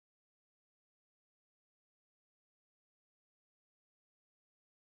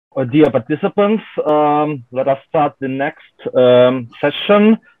Dear participants, let us start the next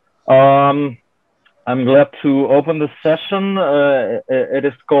session. I'm glad to open this session. It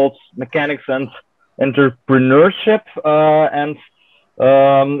is called Mechanics and Entrepreneurship, and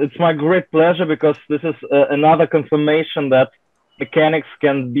it's my great pleasure because this is another confirmation that mechanics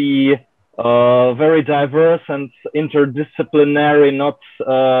can be very diverse and interdisciplinary, not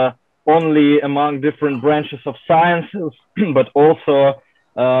only among different branches of sciences, but also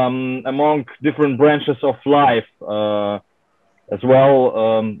among different branches of life, as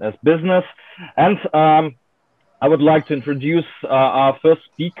well as business. And I would like to introduce our first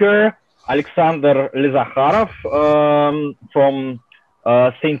speaker, Alexander Zakharov, from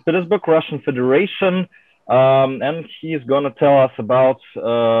St. Petersburg, Russian Federation. And he is going to tell us about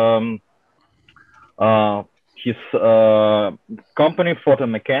his company,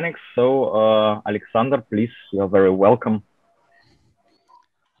 Photomechanics. So, Alexander, please, you're very welcome.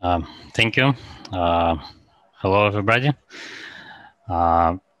 Thank you. Hello, everybody.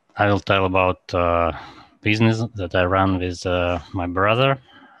 I will tell about business that I run with my brother,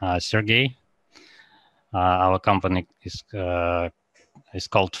 Sergey. Our company is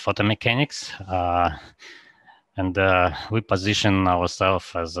called Photomechanics, and we position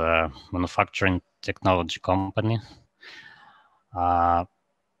ourselves as a manufacturing technology company.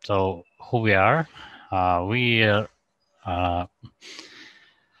 So who we are?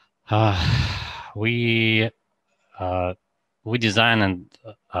 We design and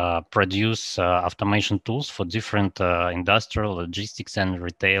produce automation tools for different industrial, logistics, and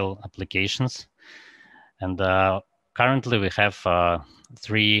retail applications. And currently, we have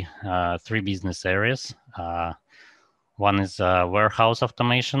three business areas. One is warehouse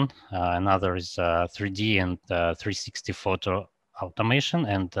automation. Another is 3D and 360 photo automation,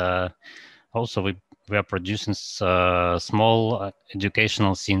 and also we are producing small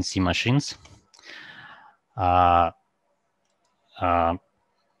educational CNC machines.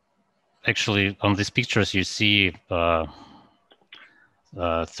 Actually, on these pictures, you see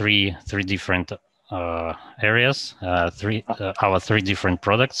three different areas, our three different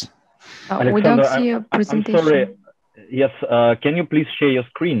products. We don't see a presentation. I'm sorry. Yes, can you please share your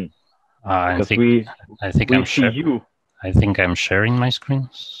screen? I think I'm sharing. I think I'm sharing my screen.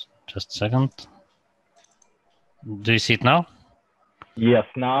 Just a second. Do you see it now? Yes,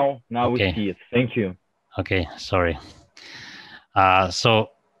 now okay. We see it. Thank you. Okay, sorry.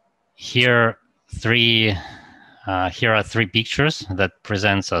 So here are three pictures that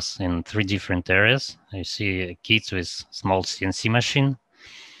presents us in three different areas. You see kids with small CNC machine,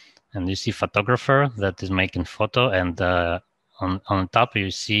 and you see photographer that is making photo, and on top you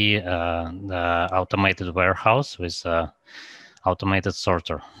see the automated warehouse with automated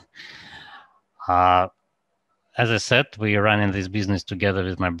sorter. As I said, we are running this business together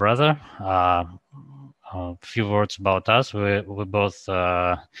with my brother. A few words about us. We both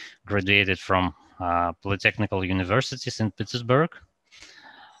graduated from Polytechnical University in Petersburg.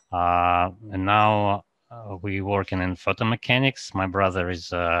 And now we working in photomechanics. My brother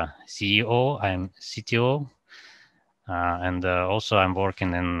is CEO, I'm CTO. And also I'm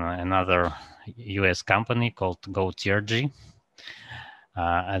working in another US company called GoTRG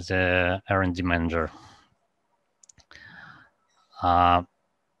as a R&D manager. I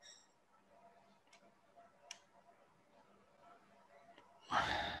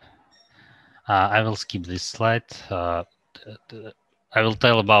will skip this slide. I will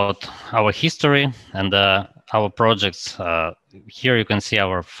tell about our history and our projects. Here you can see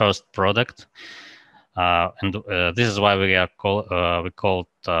our first product, and this is why we called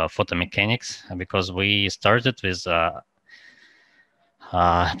Photomechanics, because we started with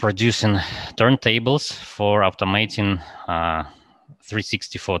producing turntables for automating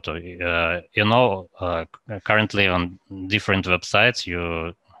 360 photo. You know, currently on different websites,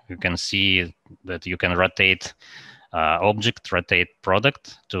 you can see that you can rotate object, rotate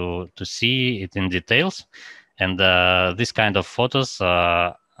product to see it in details. And this kind of photos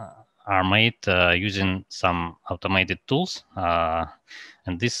are made using some automated tools.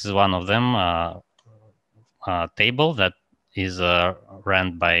 And this is one of them, table that is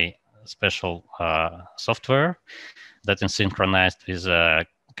run by special software that is synchronized with a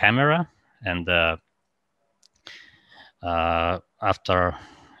camera. And after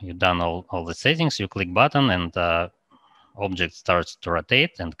you've done all the settings, you click button and object starts to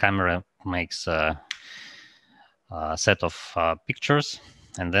rotate, and camera makes a set of pictures,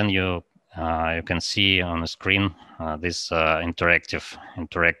 and then you can see on the screen this interactive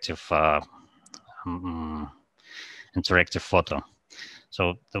photo.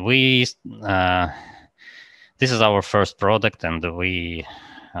 So this is our first product, and we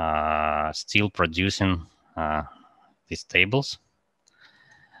still producing these tables.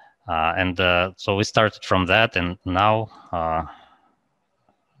 And so we started from that, and now,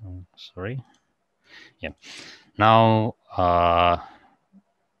 now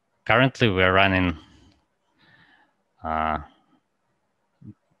currently we're running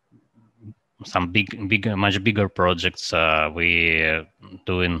some much bigger projects. We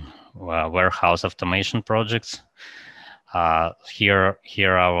doing warehouse automation projects. Here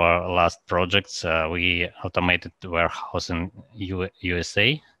our last projects. We automated the warehouse in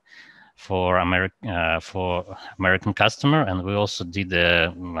USA for American customer, and we also did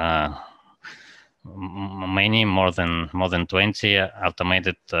many more than 20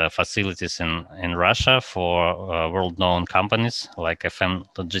 automated facilities in Russia for world-known companies like FM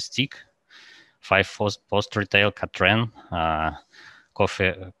Logistic, 5 Post Retail, Katren,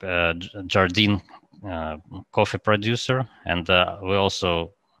 Coffee Jardine coffee producer, and we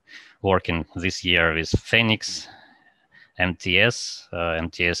also working this year with Phoenix, MTS.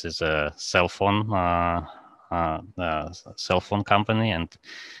 MTS is a cell phone company, and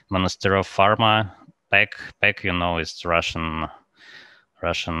Monasterov Pharma. PEC, you know, is Russian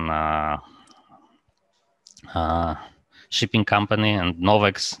shipping company, and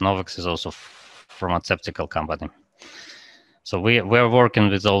Novex is also pharmaceutical company. So we're working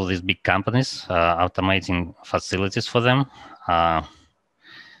with all these big companies, automating facilities for them.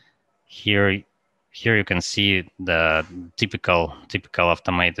 Here you can see the typical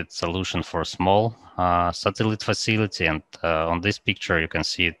automated solution for small satellite facility, and on this picture you can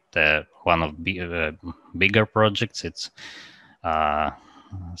see one of bigger projects. It's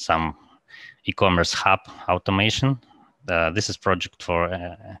some e-commerce hub automation. This is project for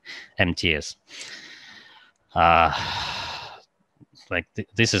MTS.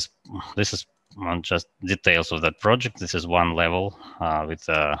 This is just details of that project. This is one level with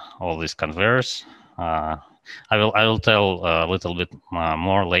all these conveyors. I will tell a little bit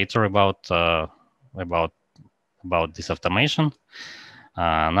more later about this automation.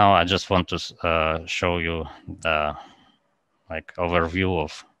 Now I just want to show you the overview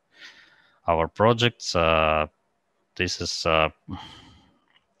of our projects. This is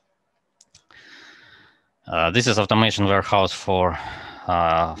automation warehouse for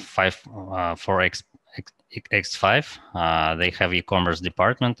X5. They have e-commerce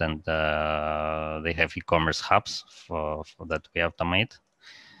department, and they have e-commerce hubs for that we automate.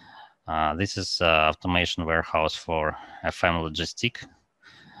 This is automation warehouse for FM Logistic.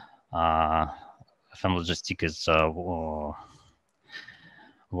 FM Logistic is a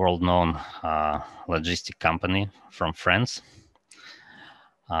world-known logistic company from France.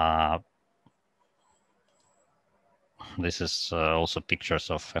 This is also pictures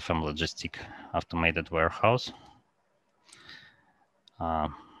of FM Logistic automated warehouse.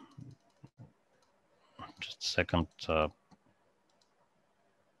 Just a second.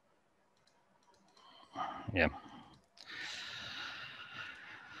 Yeah.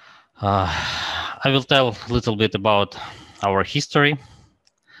 I will tell a little bit about our history.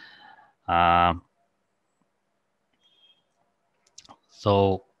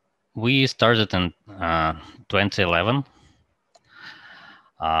 So we started in 2011.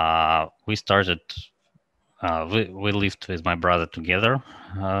 We started. We lived with my brother together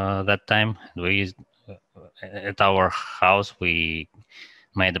that time. At our house we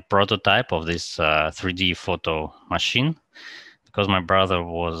made a prototype of this 3D photo machine, because my brother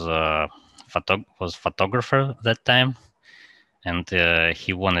was photographer that time, and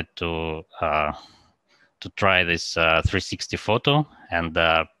he wanted to try this 360 photo, and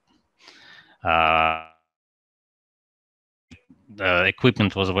the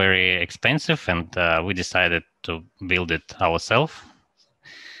equipment was very expensive, and we decided to build it ourselves.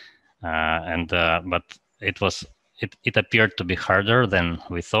 But it appeared to be harder than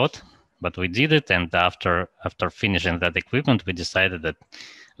we thought, but we did it. And after finishing that equipment, we decided that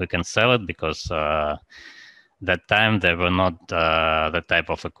we can sell it, because that time there were not that type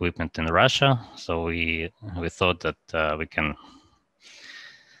of equipment in Russia. So we thought that we can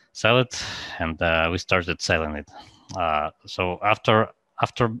sell it, and we started selling it. So after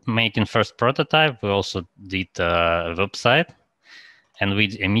making first prototype, we also did a website, and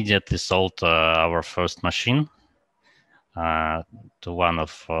we immediately sold our first machine to one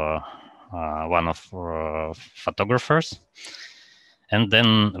of photographers, and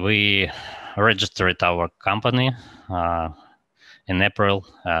then we registered our company in April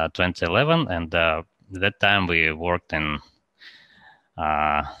 2011, and that time we worked in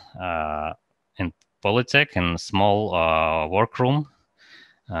Polytech, in a small workroom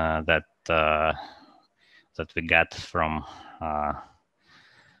that we got from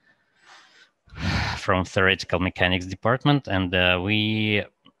from theoretical mechanics department, and we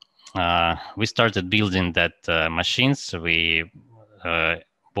started building that machines. We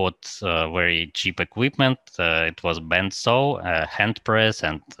bought very cheap equipment. It was bandsaw, hand press,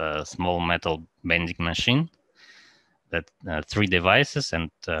 and a small metal bending machine. That 3 devices, and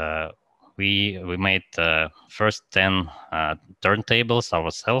we made first 10 turntables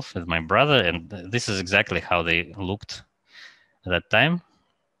ourselves with my brother, and this is exactly how they looked at that time.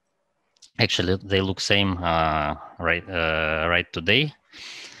 Actually, they look same right today.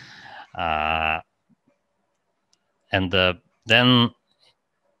 And then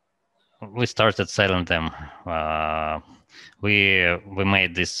we started selling them. We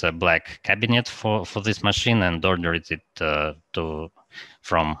made this black cabinet for this machine and ordered it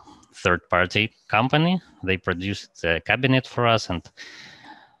from third-party company. They produced the cabinet for us, and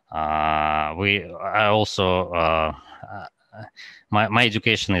I also my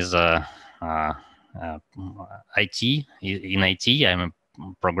education is IT. In IT, I'm a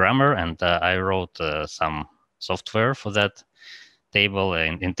programmer, and I wrote some software for that table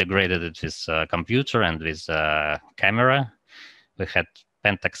and integrated it with computer and with camera. We had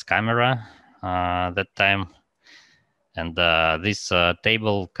Pentax camera that time, and this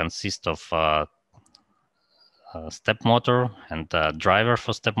table consists of step motor and driver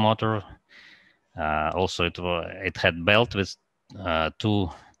for step motor. Also, it had belt with 2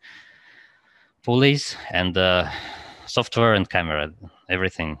 pulleys and software and camera,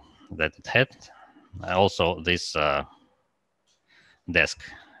 everything that it had. Also, this desk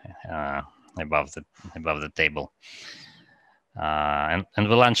above the table. And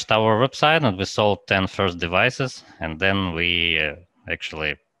we launched our website, and we sold 10 first devices, and then we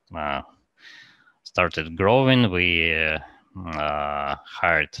actually started growing. We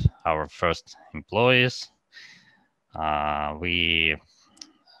hired our first employees.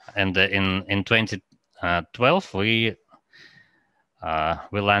 In 2012 we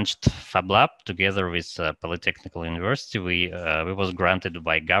launched FabLab together with Polytechnical University. We was granted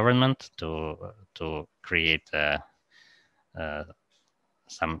by government to create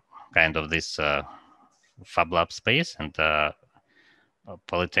some kind of this FabLab space, and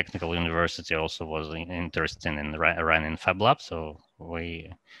Polytechnical University also was interested in running FabLab. So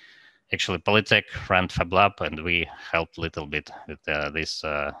we actually Polytech ran FabLab, and we helped a little bit with this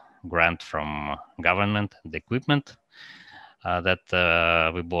grant from government and the equipment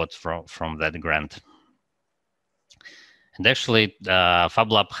that we bought from that grant. And actually,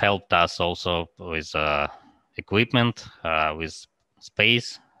 FabLab helped us also with equipment, with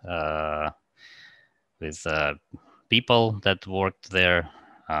space, with people that worked there.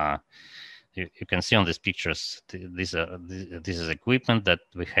 You can see on these pictures, this is equipment that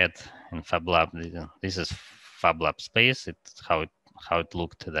we had in FabLab. This is FabLab space. It's how it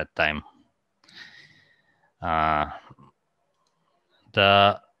looked at that time.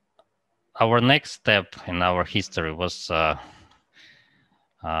 Our next step in our history was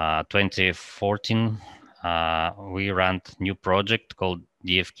 2014. We ran a new project called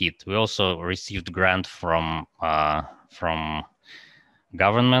DF-Kit. We also received grant from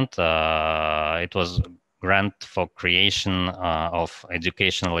government. It was grant for creation of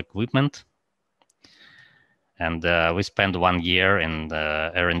educational equipment, and we spent 1 year in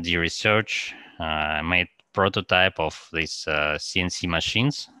R&D research. Made prototype of these CNC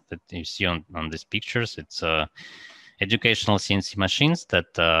machines that you see on these pictures. It's educational CNC machines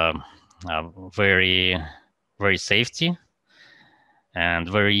that are very, very safety and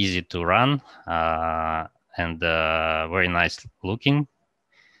very easy to run and very nice looking.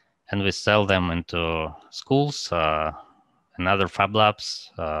 And we sell them into schools and other fab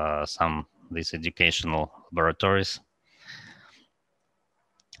labs, some these educational laboratories.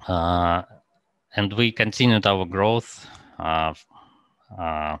 And we continued our growth.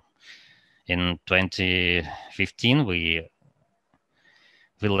 In 2015, we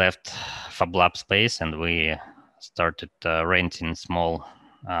left Fab Lab space, and we started renting small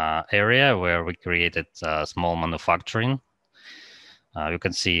area where we created small manufacturing. You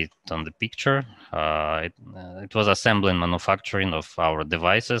can see it on the picture. It was assembling manufacturing of our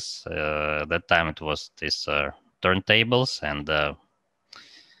devices. At that time, it was these turntables and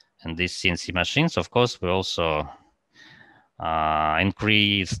these CNC machines. Of course, we also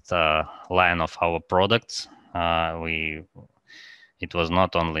increased line of our products. It was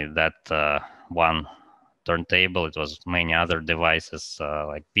not only that one turntable, it was many other devices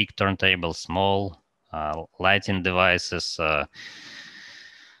like big turntables, small lighting devices,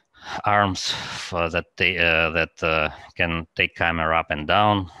 arms that can take camera up and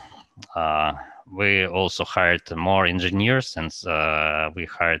down. We also hired more engineers, and we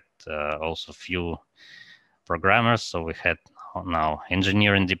hired also few programmers, so we had now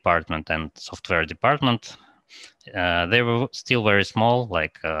engineering department and software department. They were still very small,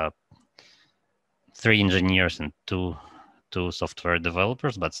 like 3 engineers and two software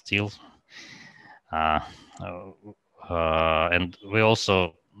developers, but still. And we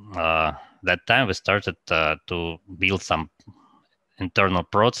also that time we started to build some internal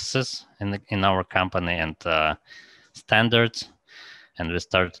processes in our company and standards, and we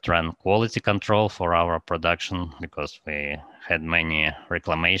started to run quality control for our production because we had many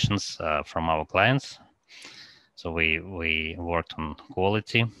reclamations from our clients. So we worked on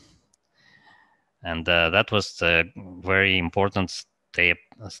quality, and that was a very important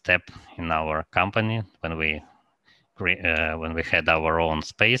step in our company when we had our own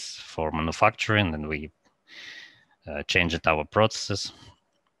space for manufacturing, and we changed our processes.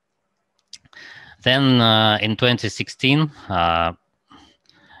 Then in 2016,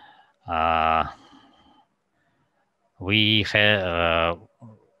 we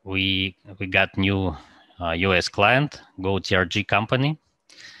got new US client, GoTRG company.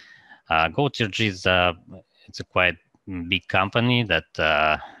 GoTRG is it's a quite big company that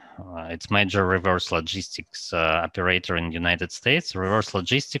it's major reverse logistics operator in the United States. Reverse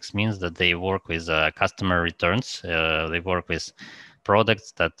logistics means that they work with customer returns. They work with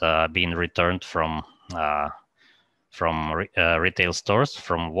products that are being returned from retail stores,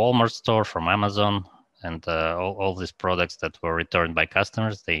 from Walmart store, from Amazon, and all these products that were returned by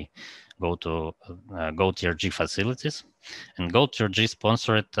customers, they go to GoTRG facilities. And GoTRG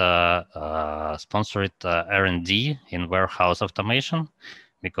sponsored R&D in warehouse automation,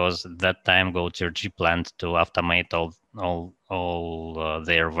 because at that time GoTRG planned to automate all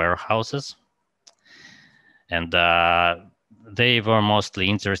their warehouses. And they were mostly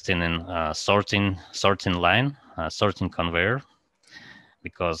interested in sorting line, sorting conveyor,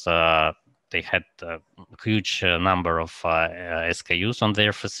 because they had a huge number of SKUs on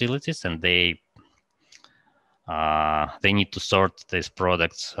their facilities, and they need to sort these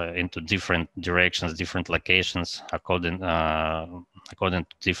products into different directions, different locations, according to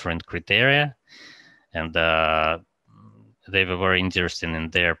different criteria. And they were very interested in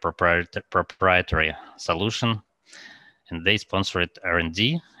their proprietary solution, and they sponsored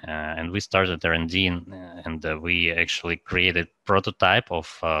R&D, and we started R&D, and we actually created prototype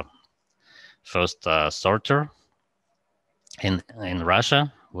of first sorter in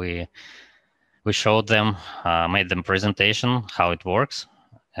Russia. We showed them, made them presentation how it works,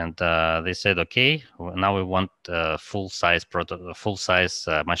 and they said, okay, now we want a full size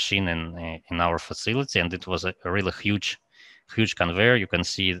machine in our facility. And it was a really huge conveyor. You can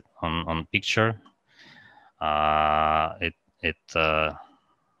see it on picture. I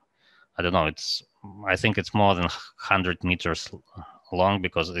don't know, I think it's more than 100 meters long,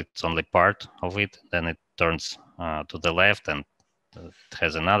 because it's only part of it. Then it turns to the left, and it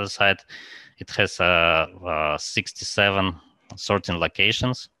has another side. It has 67 sorting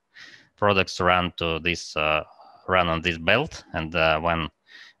locations. Products run on this belt, and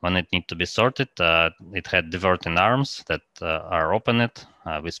when it needs to be sorted, it had diverting arms that are opened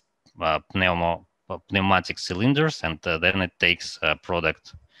with pneumatic cylinders, and then it takes a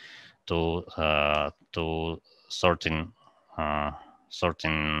product to sorting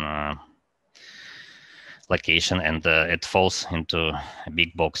location, and it falls into a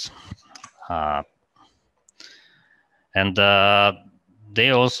big box. And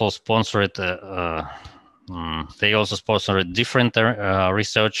they also sponsored different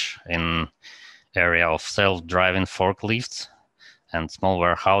research in area of self-driving forklifts and small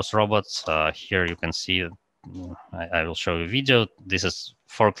warehouse robots. Here you can see, I will show you a video. This is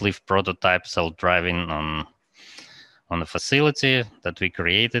forklift prototype self-driving on the facility that we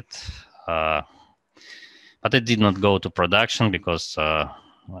created. But it did not go to production because there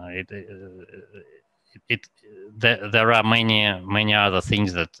are many other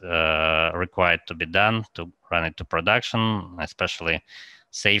things that required to be done to run it to production, especially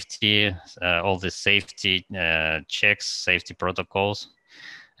safety, all the safety checks, safety protocols,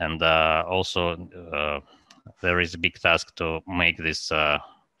 and also there is a big task to make this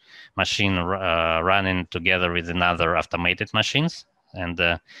machine running together with another automated machines. And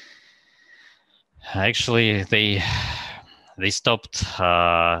actually they stopped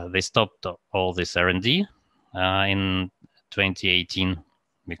all this R&D in 2018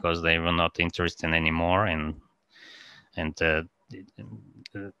 because they were not interested anymore, and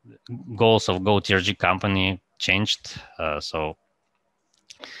goals of GoTRG company changed. So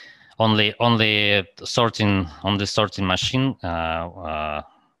only sorting machine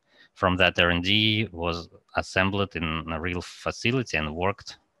from that R&D was assembled in a real facility and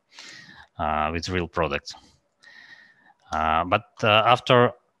worked with real products. But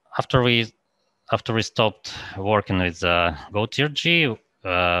after we stopped working with GoTRG,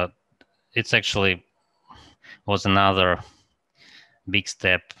 it's actually was another big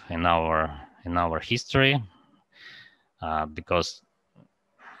step in our history, because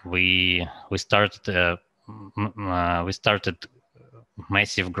we started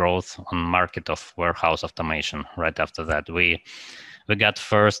massive growth on market of warehouse automation. Right after that, we got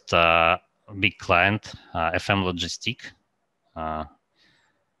first big client, FM Logistic.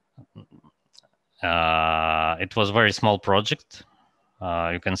 It was a very small project.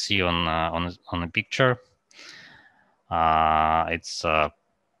 You can see on a picture. It's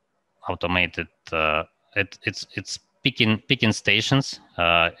automated. It's picking stations.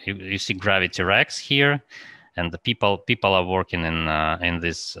 You see gravity racks here, and the people are working in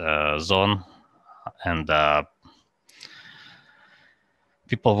this zone, and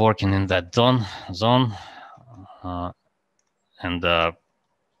people working in that zone, and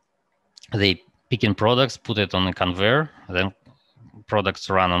they picking products, put it on a conveyor, then products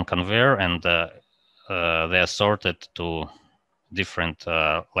run on conveyor, and they are sorted to different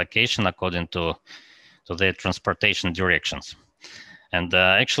location according to their transportation directions. And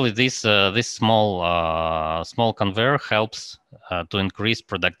actually, this small conveyor helps to increase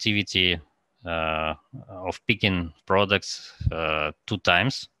productivity of picking products 2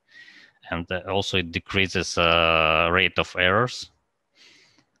 times, and also it decreases rate of errors,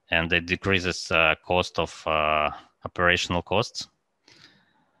 and it decreases cost of operational costs.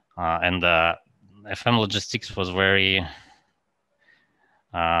 And FM Logistics was very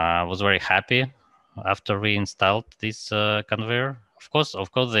happy after we installed this conveyor. Of course,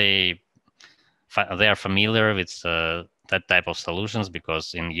 they are familiar with that type of solutions,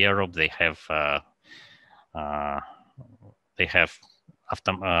 because in Europe they have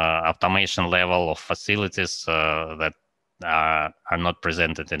automation level of facilities that are not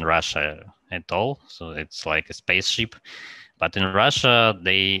presented in Russia at all. So it's like a spaceship. But in Russia,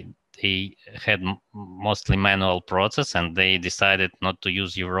 they had mostly manual process, and they decided not to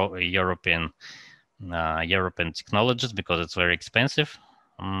use European technologies because it's very expensive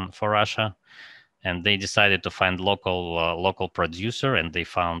for Russia. And they decided to find local producer, and they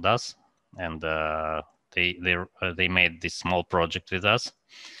found us, and they made this small project with us.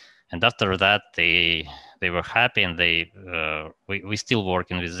 And after that, they were happy, and we still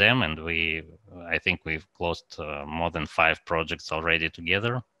working with them, and I think we've closed more than 5 projects already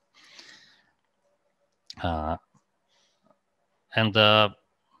together. And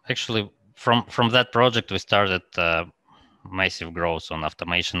actually, from that project, we started massive growth on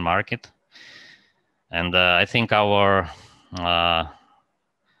automation market. And I think our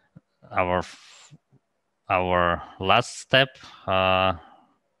last step,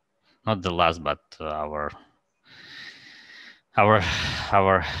 not the last, but our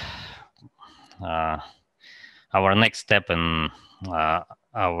next step in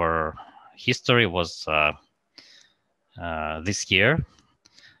our history was this year.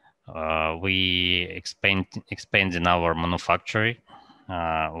 We expanding our manufacturing.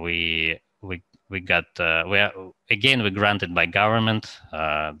 We granted by government.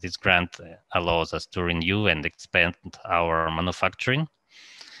 This grant allows us to renew and expand our manufacturing,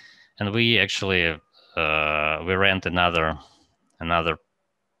 and we actually we rent another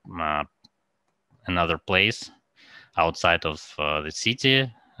place outside of the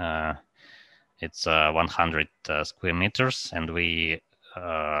city. It's 100 square meters, and we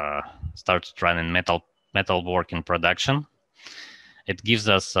started running metal work in production. It gives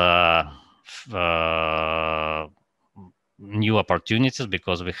us new opportunities,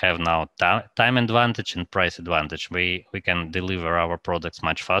 because we have now time advantage and price advantage. We can deliver our products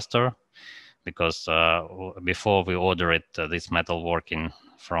much faster, because before we ordered this metal working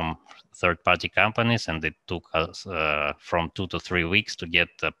from third-party companies, and it took us from 2 to 3 weeks to get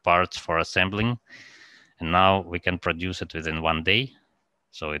the parts for assembling, and now we can produce it within 1 day.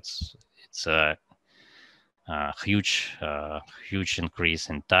 So it's a huge increase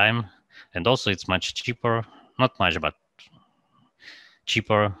in time, and also it's much cheaper. Not much, but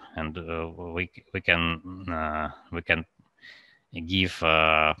cheaper, and we can give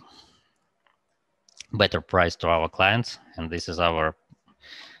better price to our clients, and this is our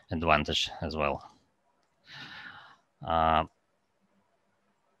advantage as well.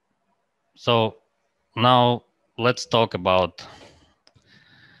 So now let's talk about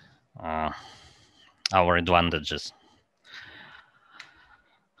our advantages,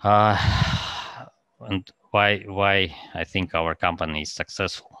 and why I think our company is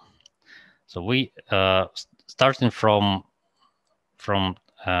successful. So we starting from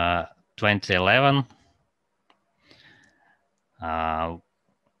 2011,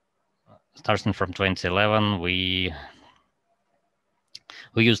 Starting from 2011, we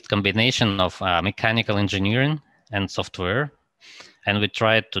used combination of mechanical engineering and software, and we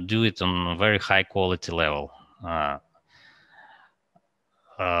tried to do it on a very high quality level.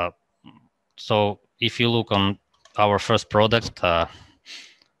 So if you look on our first product,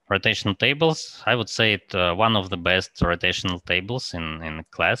 rotational tables, I would say it one of the best rotational tables in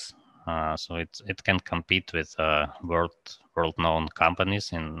class. So it can compete with world known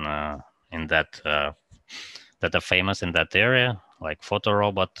companies in that that are famous in that area, like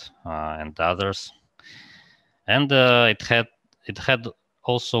Photorobot and others. And it had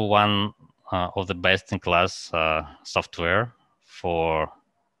also one of the best in class software for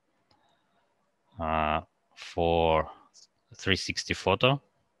 360 photo.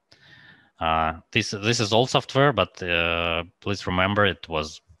 This is old software, but please remember it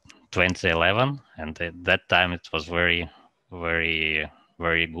was 2011, and at that time it was very, very,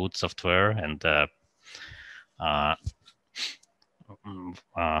 very good software and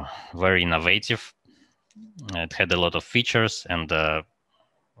very innovative. It had a lot of features, and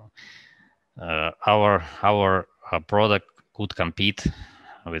our product could compete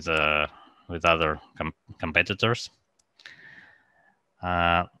with other competitors.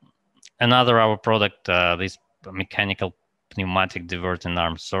 Another our product, this mechanical pneumatic diverting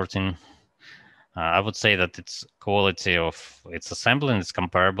arm sorting. I would say that its quality of its assembly is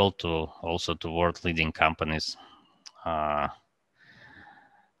comparable to also to world leading companies. And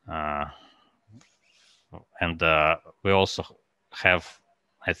we also have,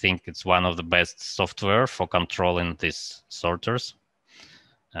 I think it's one of the best software for controlling these sorters.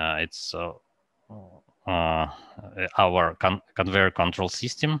 It's our conveyor control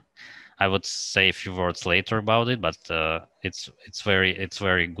system. I would say a few words later about it, but it's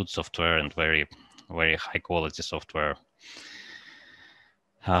very good software and very high quality software.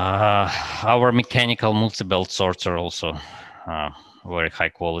 Our mechanical multi-belt sorter also very high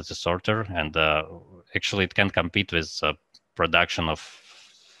quality sorter, and actually it can compete with production of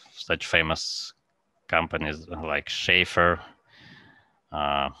such famous companies like Schaefer,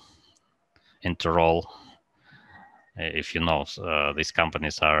 Interroll. If you know, these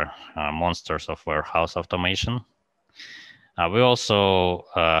companies are monsters of warehouse automation. We also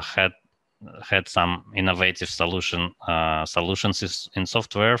had some innovative solutions in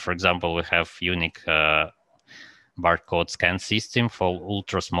software. For example, we have unique barcode scan system for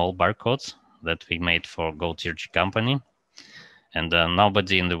ultra small barcodes that we made for GoTRG company, and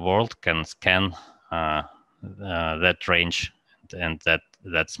nobody in the world can scan that range and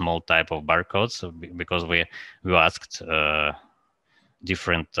that small type of barcodes, because we asked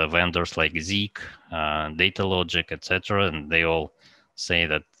different vendors like Zeek, Datalogic, etc., and they all say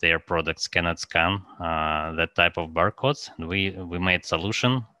that their products cannot scan that type of barcodes. And we made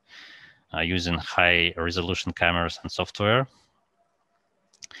solution using high resolution cameras and software.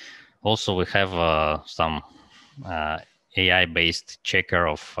 Also, we have some AI-based checker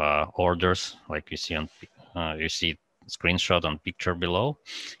of orders, like you see on screenshot on picture below.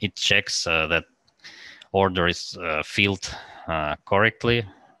 It checks that order is filled correctly,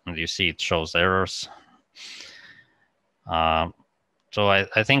 and you see it shows errors. So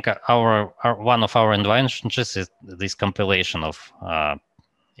I think our one of our inventions is this compilation of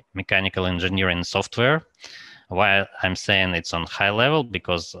mechanical engineering software. Why I'm saying it's on high level,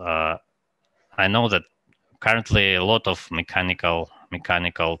 because I know that currently a lot of mechanical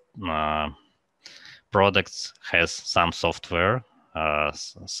products has some software,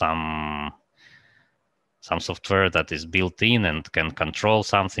 some software that is built in and can control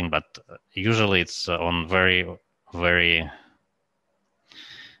something, but usually it's on very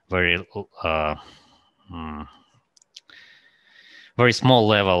small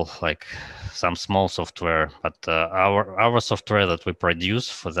level, like some small software. But our software that we produce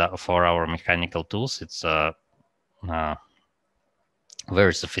for our mechanical tools, it's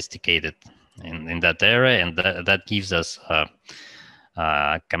very sophisticated in that area, and that gives us a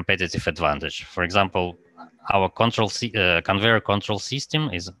competitive advantage. For example, our conveyor control system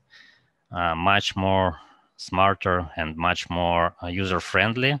is much more smarter and much more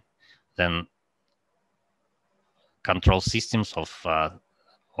user-friendly than control systems of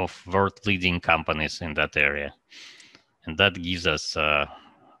world-leading companies in that area, and that gives us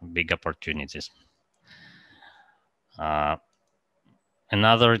big opportunities.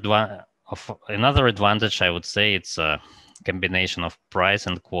 Another advantage, I would say, it's a combination of price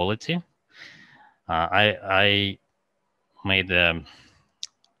and quality. I made a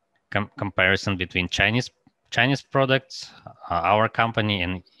comparison between Chinese products, our company,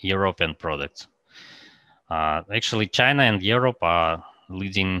 and European products. Actually, China and Europe are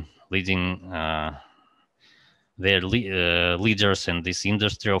leading they're leaders in this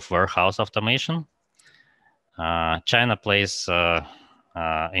industry of warehouse automation. China plays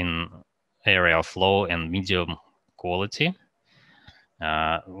in area of low and medium quality.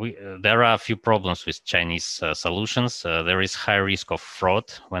 There are a few problems with Chinese solutions. There is high risk of fraud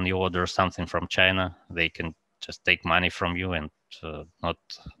when you order something from China. They can just take money from you and not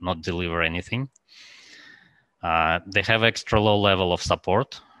deliver anything. They have extra low level of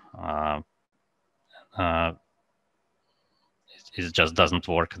support. It just doesn't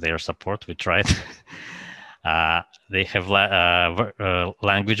work, their support. We tried. They have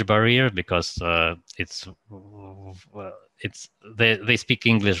language barrier because they speak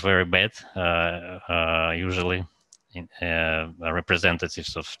English very bad. Usually,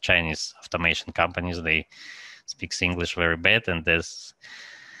 representatives of Chinese automation companies, they speak English very bad, and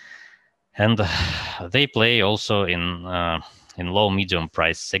they play also in low medium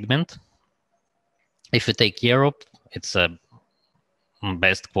price segment. If you take Europe, it's a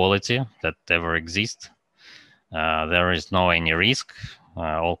best quality that ever exists. There is no any risk.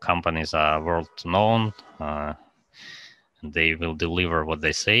 All companies are world known. They will deliver what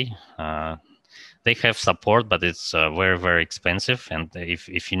they say. They have support, but it's very, very expensive. And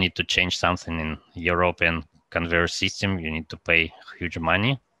if you need to change something in European conveyor system, you need to pay huge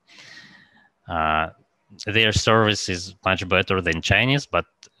money. Their service is much better than Chinese, but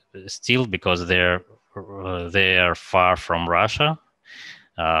still, because they are far from Russia,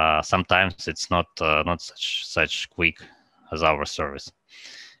 sometimes it's not such quick as our service,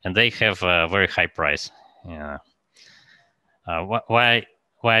 and they have a very high price. Yeah. Why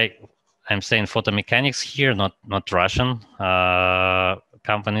I'm saying Photomechanics here, not Russian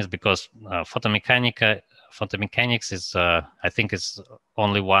companies, because Photomechanics is I think it's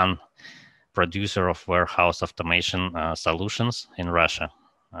only one producer of warehouse automation solutions in Russia.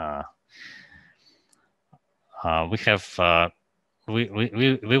 We have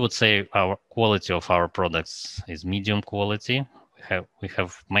we would say our quality of our products is medium quality. We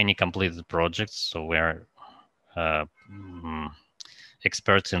have many completed projects, so we're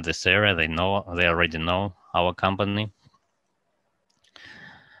experts in this area. They already know our company.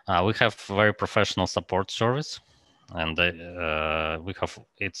 We have very professional support service, and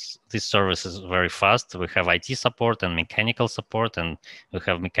this service is very fast. We have IT support and mechanical support, and we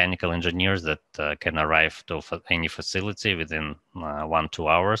have mechanical engineers that can arrive to any facility within 1-2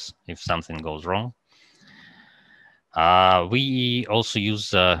 hours if something goes wrong. We also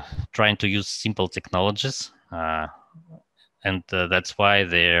trying to use simple technologies, and that's why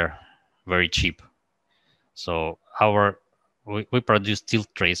they're very cheap. So we produce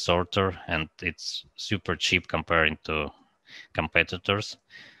tilt tray sorter, and it's super cheap comparing to competitors.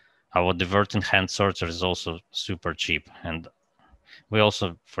 Our diverting hand sorter is also super cheap, and we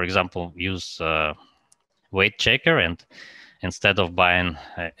also, for example, use weight checker, and instead of buying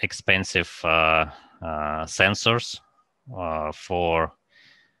expensive sensors for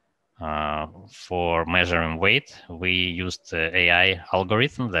measuring weight, we used the AI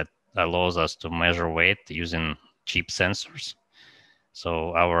algorithm that allows us to measure weight using cheap sensors.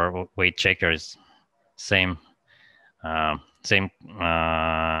 So our weight checker is same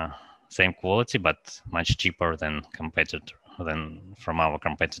quality, but much cheaper than from our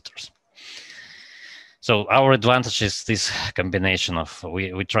competitors. So our advantage is this combination of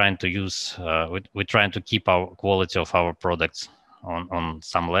we're trying to keep our quality of our products on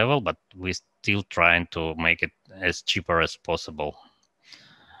some level, but we're still trying to make it as cheaper as possible.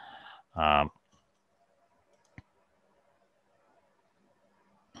 Our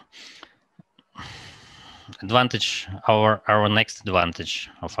next advantage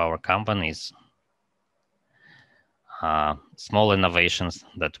of our company is small innovations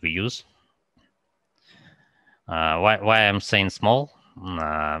that we use. Why I'm saying small?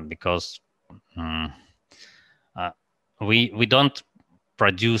 Because we don't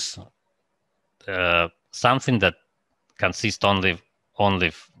produce something that consists only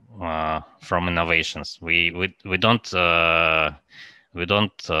from innovations. We don't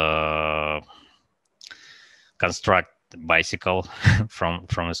construct bicycle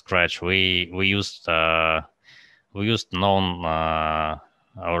from scratch. We used known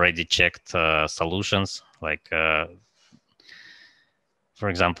already checked solutions, like for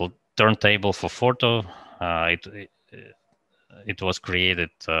example, turntable for photo. It was created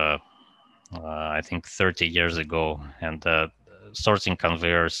I think 30 years ago, and sorting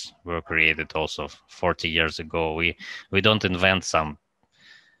conveyors were created also 40 years ago. We don't invent some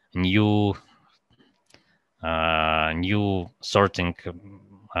new sorting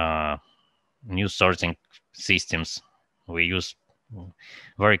systems. We use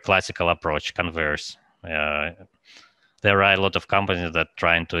very classical approach, conveyors. There are a lot of companies that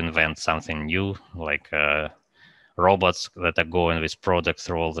trying to invent something new, like robots that are going with products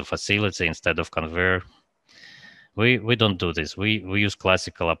through all the facility instead of conveyor. We don't do this. We use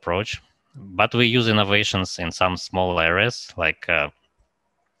classical approach, but we use innovations in some small areas, like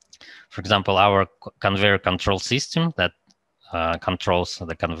for example, our conveyor control system that controls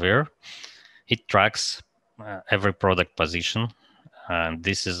the conveyor. It tracks every product position, and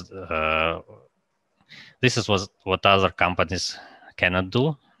this is what other companies cannot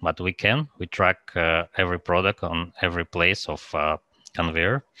do, but we can. We track every product on every place of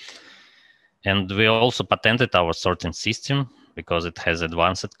conveyor. And we also patented our sorting system because it has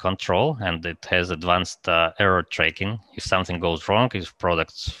advanced control and it has advanced error tracking. If something goes wrong, if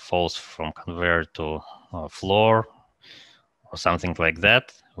products falls from conveyor to floor or something like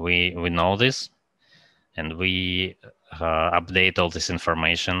that, we know this, and we update all this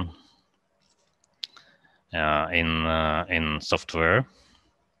information in software,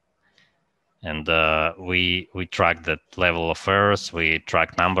 and we track that level of errors. We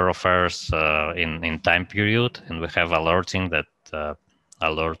track number of errors in time period, and we have alerting that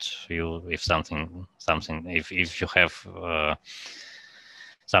alerts you if something if you have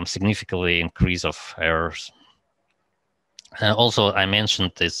some significantly increase of errors. Also, I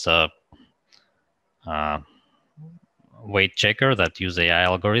mentioned this weight checker that use AI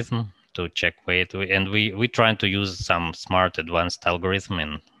algorithm to check weight, and we trying to use some smart advanced algorithm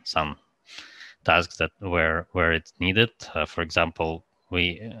in some tasks that where it's needed. For example,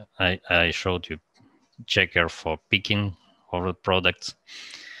 I showed you checker for picking over products.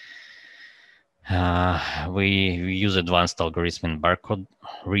 We use advanced algorithm in barcode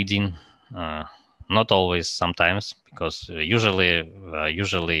reading. Not always, sometimes, because usually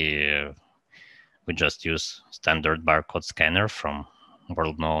we just use standard barcode scanner from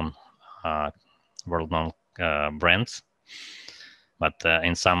world-known brands. But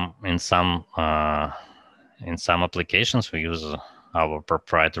in some applications, we use our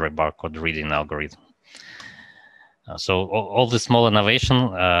proprietary barcode reading algorithm. So all the small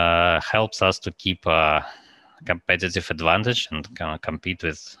innovation helps us to keep a competitive advantage and compete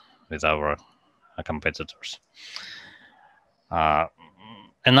with our competitors.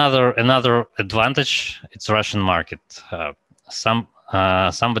 Another advantage, it's Russian market.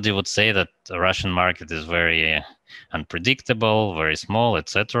 Somebody would say that the Russian market is very unpredictable, very small,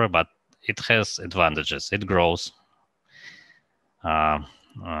 etc. But it has advantages. It grows.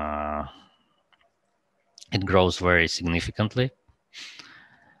 It grows very significantly,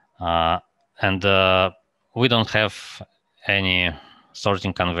 and we don't have any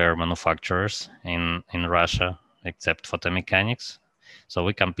sorting conveyor manufacturers in Russia except Photomechanics. So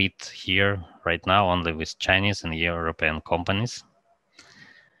we compete here right now only with Chinese and European companies,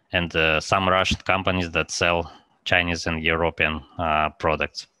 and some Russian companies that sell Chinese and European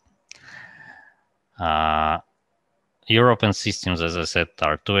products. European systems, as I said,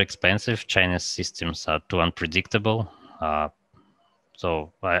 are too expensive. Chinese systems are too unpredictable.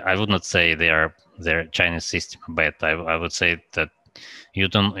 So I would not say their Chinese system bad. I would say that you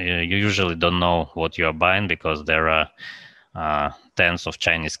usually don't know what you are buying, because there are tens of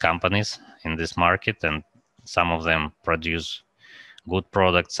Chinese companies in this market, and some of them produce good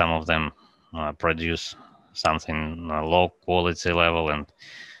products, some of them produce something low quality level, and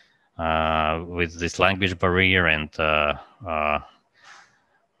with this language barrier, and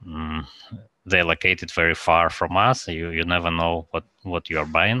they're located very far from us. You never know what you are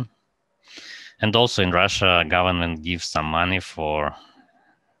buying. And also in Russia, government gives some money for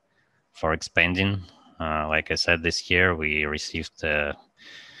expanding. Like I said, this year we received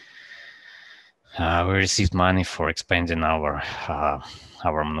money for expanding our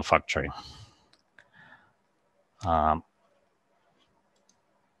manufacturing.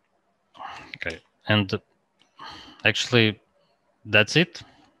 Okay, and actually that's it.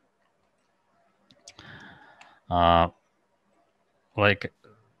 Like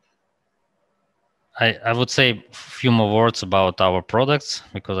I would say a few more words about our products,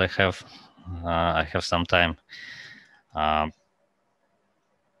 because I have some time.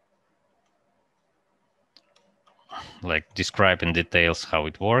 Like describe in details how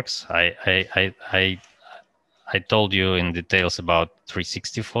it works. I told you in details about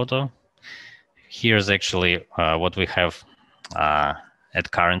 360 photo. Here's actually what we have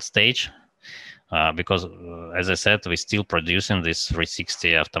at current stage, because as I said, we're still producing this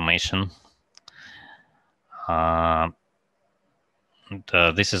 360 automation.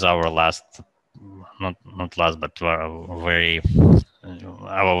 This is our last, not last, but very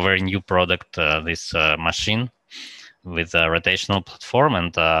our very new product, this machine with a rotational platform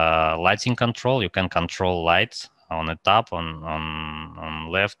and lighting control. You can control lights on the top, on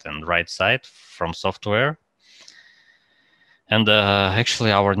left and right side from software. And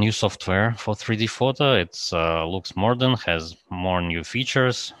actually, our new software for 3D photo, it's looks modern, has more new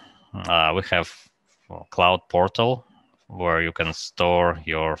features. We have a cloud portal where you can store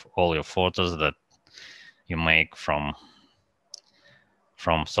all your photos that you make from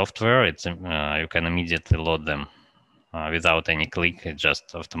software. It's you can immediately load them without any click. It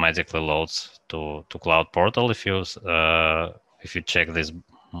just automatically loads to cloud portal if you check this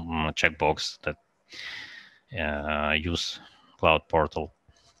checkbox that use cloud portal.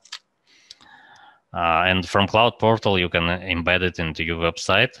 And from cloud portal you can embed it into your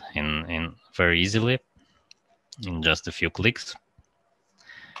website in very easily in just a few clicks.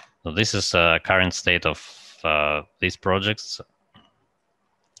 So this is current state of these projects.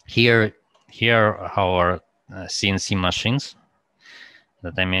 Here our CNC machines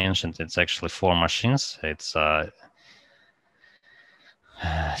that I mentioned. It's actually 4 machines. It's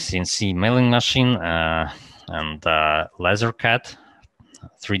CNC milling machine and laser cut,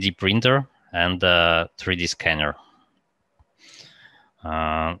 3D printer, and 3D scanner.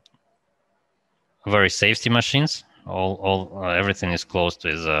 Very safety machines. Everything is closed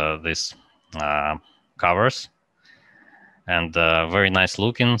with this covers, and very nice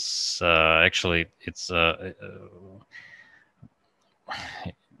looking. Actually, it's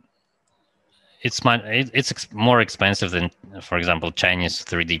more expensive than, for example, Chinese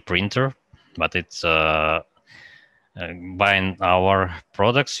 3D printer, but it's buying our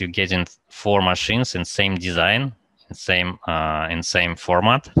products, you get in 4 machines in same design, in same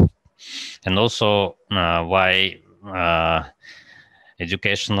format, and also why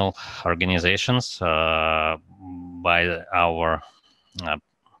educational organizations buy our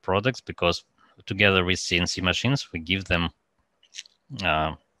products, because together with CNC machines we give them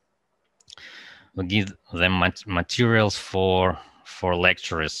materials for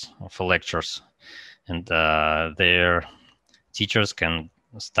lectures, and their teachers can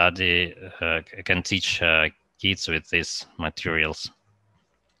teach kids with these materials.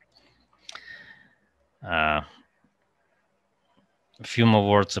 A few more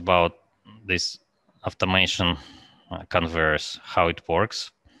words about this automation conveyors, how it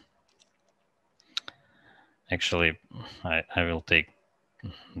works. Actually, I will take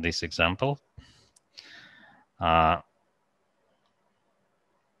this example.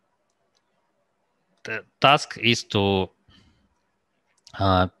 The task is to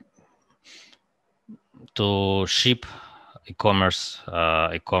ship e-commerce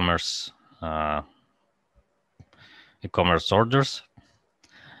orders.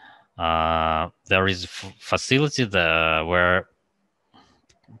 There is a facility where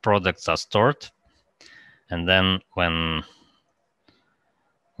products are stored, and then when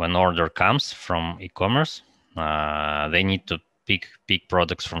order comes from e-commerce, they need to pick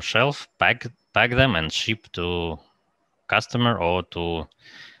products from shelf, pack them, and ship to customer or to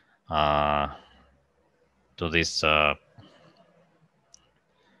this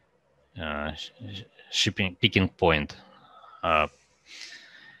picking point.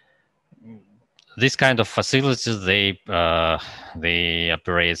 This kind of facilities, they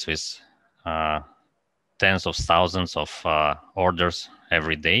operate with tens of thousands of orders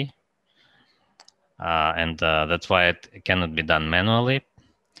every day, and that's why it cannot be done manually.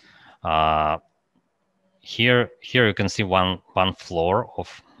 Here you can see one floor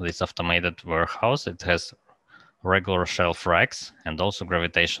of this automated warehouse. It has regular shelf racks and also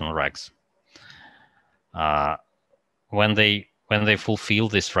gravitational racks. When they fulfill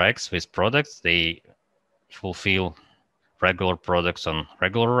these racks with products, they fulfill regular products on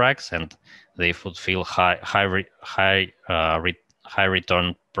regular racks, and they fulfill high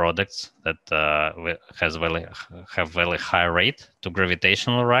return products that have very high rate to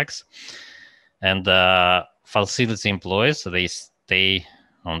gravitational racks. And facility employees, they stay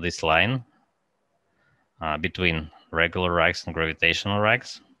on this line between regular racks and gravitational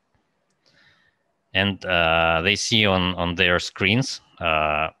racks, and they see on their screens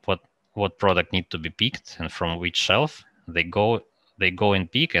what product need to be picked and from which shelf. They go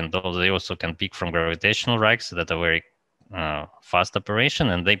and pick, and they also can pick from gravitational racks that are very fast operation,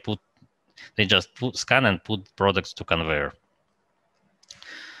 and they just scan and put products to conveyor.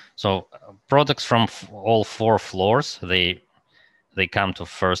 So products from all 4 floors, they come to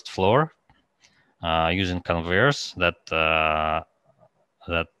first floor using conveyors that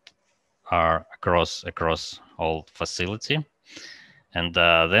are across all facility, and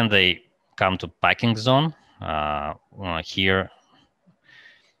then they come to packing zone. Here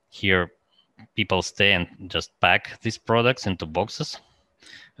here people stay and just pack these products into boxes.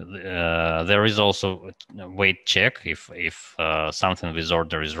 There is also a weight check. If something with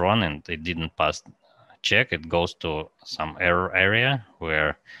order is wrong and it didn't pass check, it goes to some error area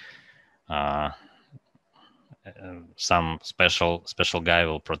where some special guy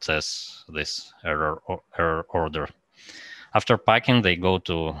will process this error order. After packing, they go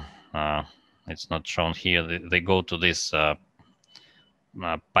to it's not shown here. They go to these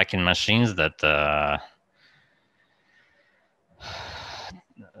packing machines that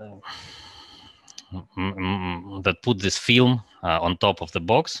that put this film on top of the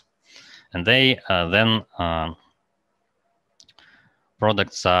box, and they then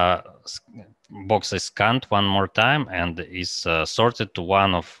products box is scanned one more time and is sorted to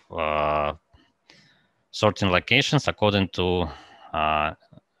one of sorting locations according to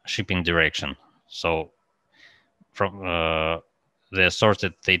shipping direction. So from they're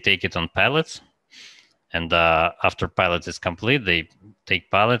sorted, they take it on pallets, and after pallet is complete, they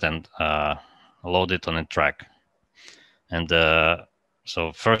take pallet and load it on a truck. And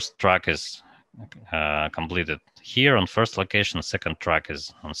so first truck is completed here on first location, second truck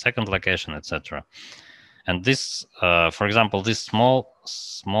is on second location, etc. And this, for example, this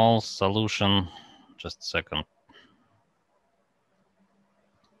small solution, just a second.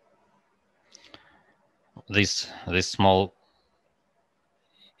 This small,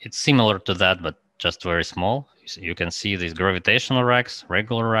 it's similar to that, but just very small. You can see these gravitational racks,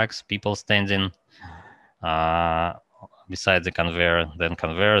 regular racks, people standing beside the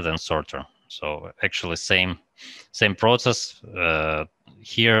conveyor, then sorter. So actually same process.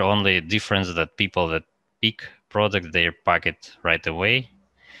 Here only difference that people that pick product, they pack it right away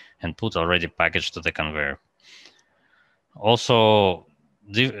and put already packaged to the conveyor. Also,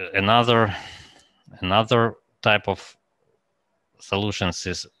 another type of solutions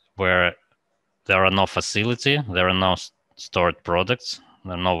is where there are no facility, there are no stored products,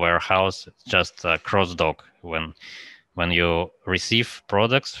 there are no warehouse, it's just a cross dock when you receive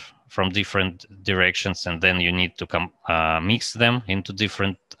products from different directions and then you need to mix them into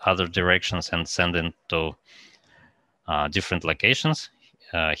different other directions and send them to different locations.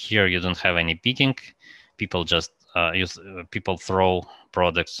 Here you don't have any picking. People just people throw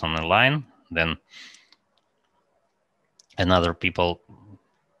products on a line, then another people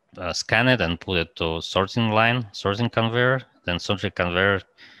scan it and put it to sorting line, sorting conveyor. Then sorting conveyor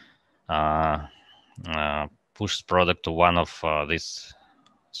pushes product to one of these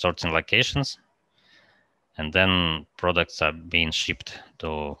sorting locations, and then products are being shipped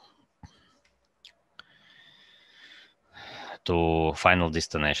to final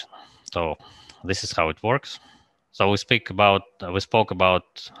destination. So this is how it works. So we spoke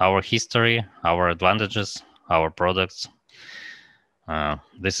about our history, our advantages, our products.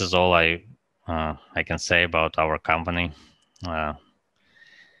 This is all I can say about our company.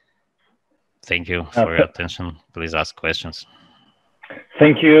 Thank you for your attention. Please ask questions.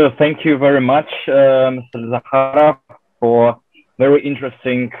 Thank you very much, Mr. Zakharov, for very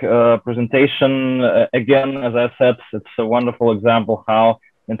interesting presentation. Again, as I said, it's a wonderful example how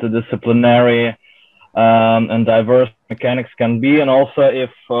interdisciplinary and diverse mechanics can be. And also,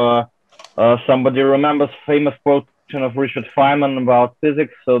 if somebody remembers famous quote of Richard Feynman about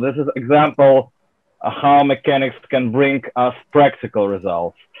physics, so this is example how mechanics can bring us practical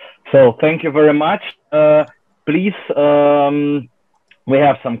results. So thank you very much. Please, we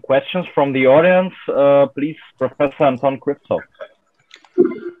have some questions from the audience. Please, Professor Anton Krivtsov.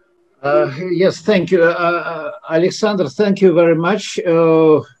 Yes, thank you. Alexander, thank you very much.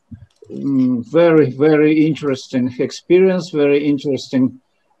 Very interesting experience, very interesting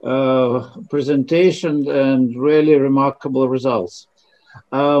presentation, and really remarkable results.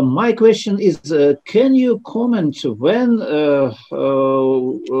 My question is, can you comment when were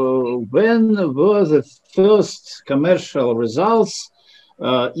the first commercial results?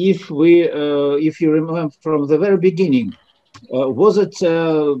 If you remember from the very beginning, was it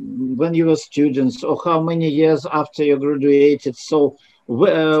when you were students, or how many years after you graduated? So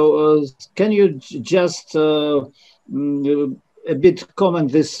can you just a bit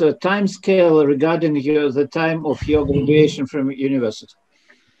comment this time scale regarding the time of your graduation from university?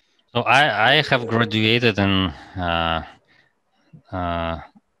 So I have graduated in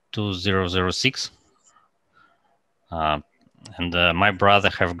 2006, and my brother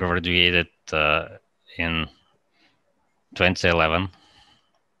have graduated in 2011.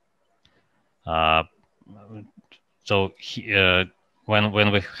 So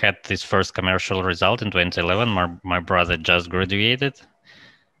when we had this first commercial result in 2011, my brother just graduated,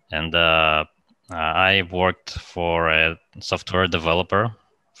 and I worked for a software developer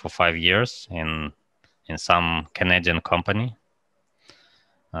 5 years in some Canadian company,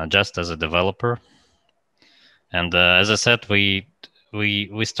 just as a developer. And as I said, we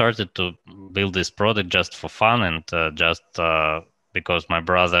started to build this product just for fun and just because my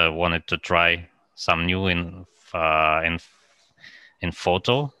brother wanted to try some new in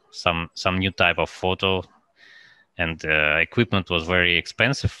photo, some new type of photo, and equipment was very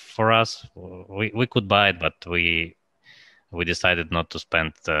expensive for us. We could buy it, but we decided not to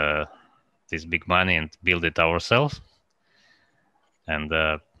spend this big money and build it ourselves. And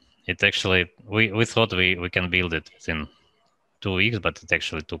it actually we thought we can build it within 2 weeks, but it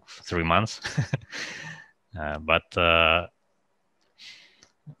actually took 3 months. But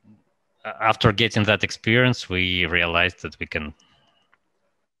after getting that experience, we realized that we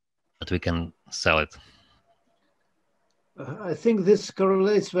can sell it. I think this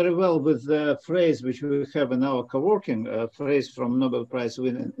correlates very well with the phrase which we have in our co-working, a phrase from Nobel Prize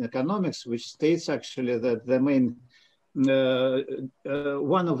winner in economics, which states actually that the main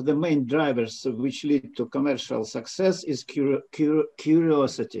one of the main drivers which lead to commercial success is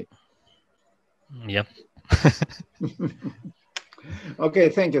curiosity. Yep. Okay,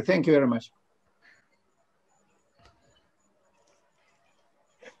 thank you very much.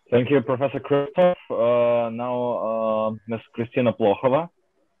 Thank you, Professor Christoph. Now, Ms. Kristina Plokhova.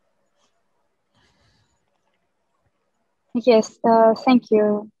 Yes, thank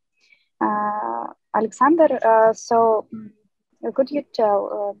you, Alexander. So, could you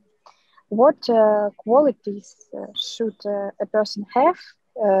tell what qualities should a person have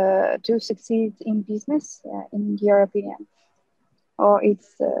to succeed in business, in your opinion? Or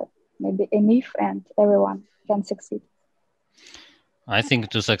it's maybe a myth and everyone can succeed? I think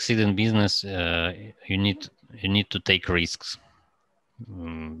to succeed in business, you need to take risks,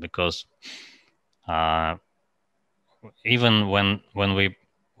 because even when we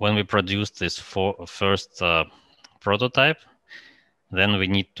produced this first prototype, then we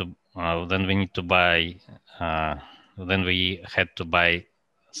need to buy. Then we had to buy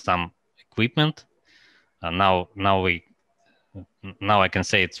some equipment. Now I can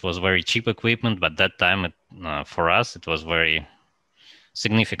say it was very cheap equipment, but that time for us it was very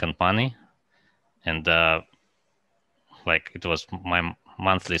significant money, and like it was my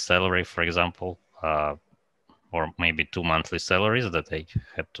monthly salary, for example, or maybe 2 monthly salaries that I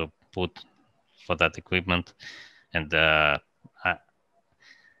had to put for that equipment, and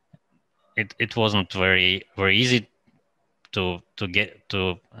it wasn't very easy to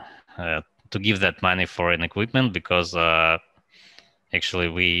give that money for an equipment, because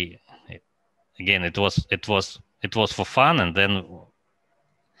actually it was for fun, and then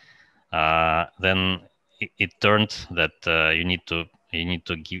it turned that you need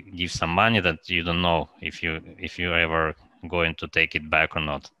to give some money that you don't know if you ever going to take it back or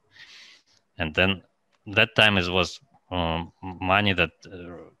not. And then that time it was money that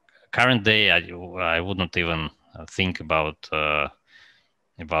current day I wouldn't even think about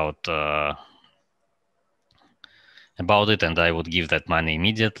it, and I would give that money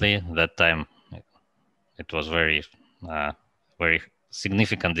immediately. That time it was very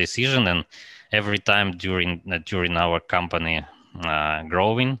significant decision, and every time during our company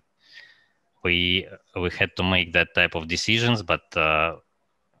growing, we had to make that type of decisions, but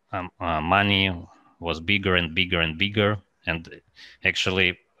money was bigger and bigger and bigger, and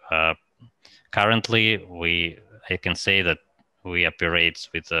actually currently I can say that we operate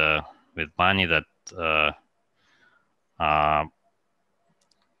with money that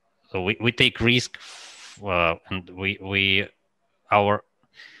so we take risk, and our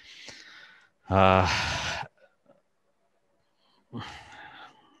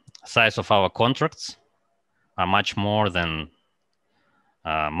size of our contracts are much more than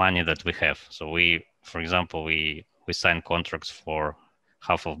money that we have. So for example, we sign contracts for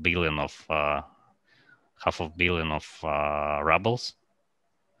 $500 million of rubles,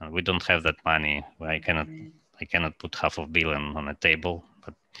 and we don't have that money. I cannot put $500 million on a table,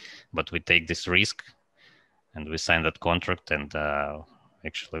 but we take this risk, and we sign that contract, and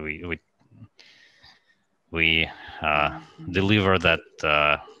actually we deliver that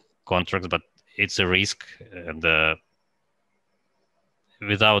contract, but it's a risk, and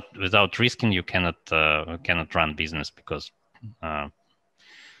without risking you cannot run business, because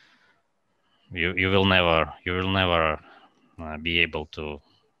you will never be able to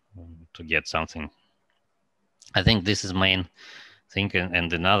get something. I think this is main thing,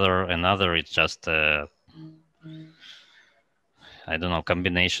 and another it's just I don't know,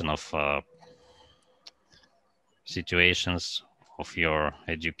 combination of situations, of your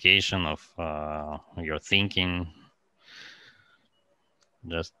education, of your thinking.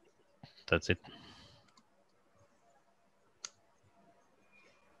 Just that's it.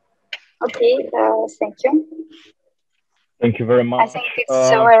 Okay, thank you. Thank you very much. I think it's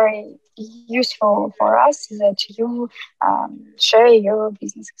very useful for us that you share your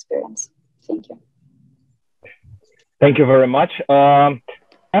business experience. Thank you. Thank you very much. I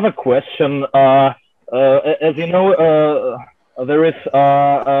have a question. As you know, there is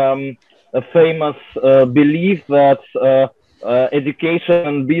a famous belief that education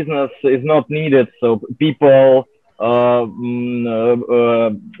and business is not needed. So people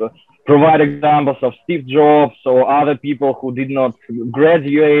provide examples of Steve Jobs or other people who did not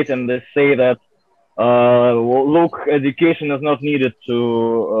graduate, and they say that look, education is not needed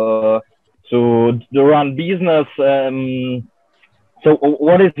to run business. So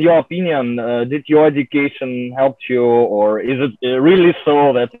what is your opinion? Did your education help you, or is it really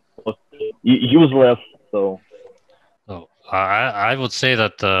so that it was useless? So I would say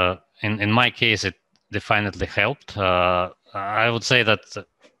that in my case, it definitely helped. I would say that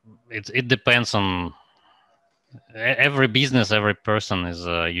it depends on every business, every person is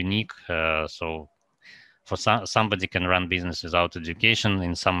unique. So for somebody can run business without education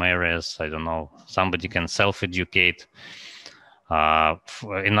in some areas. I don't know. Somebody can self-educate.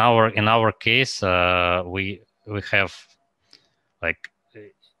 In our case, we have like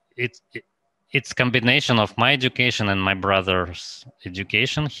it's combination of my education and my brother's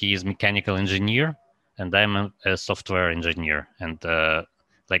education. He is mechanical engineer, and I'm a software engineer. And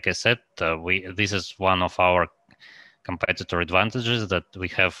like I said, this is one of our competitor advantages, that we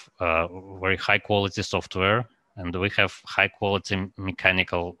have very high quality software, and we have high quality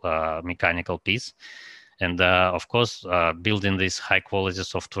mechanical piece. And of course, building this high quality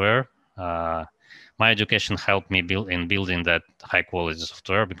software, my education helped me building that high quality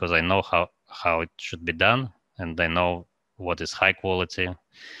software, because I know how it should be done, and I know what is high quality,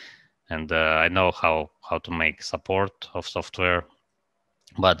 and I know how to make support of software.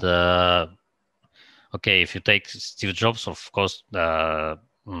 But okay, if you take Steve Jobs, of course,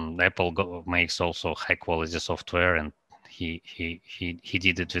 Apple makes also high quality software, and he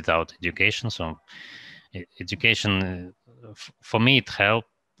did it without education. So education, for me, it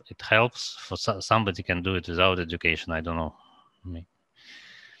helps. For somebody can do it without education. I don't know.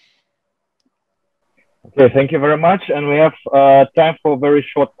 okay, thank you very much. And we have time for a very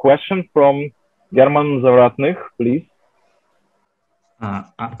short question from German Zavratnych, please.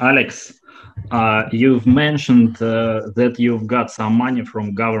 Alex, you've mentioned that you've got some money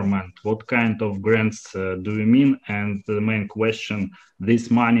from government. What kind of grants do you mean? And the main question,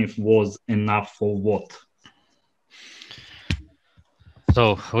 this money was enough for what?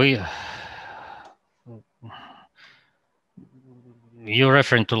 So you're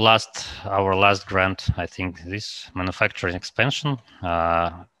referring to our last grant, I think, this manufacturing expansion.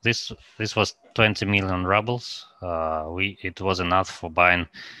 This was 20 million rubles. It was enough for buying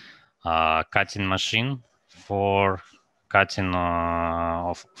cutting machine for cutting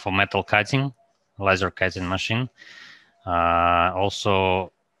for metal cutting, laser cutting machine.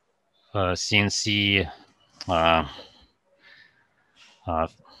 Also CNC.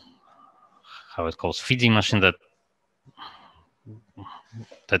 How it calls, feeding machine that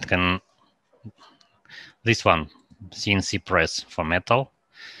can, this one, CNC press for metal,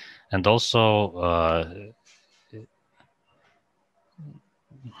 and also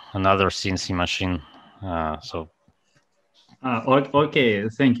another CNC machine. Okay,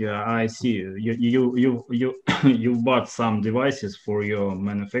 thank you. I see you bought some devices for your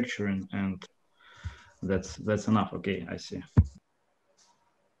manufacturing, and that's enough. Okay, I see.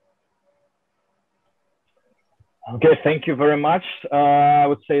 Okay, thank you very much. I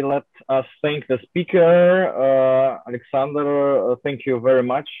would say let us thank the speaker. Alexander, thank you very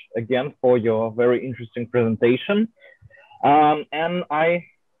much again for your very interesting presentation. And I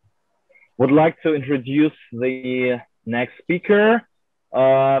would like to introduce the next speaker,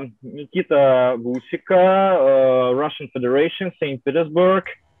 Nikita Gusika, Russian Federation, St. Petersburg.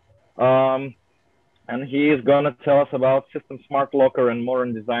 And he is going to tell us about system SmartLocker and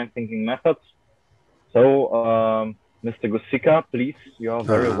modern design thinking methods. So, Mr. Gusika, please, you are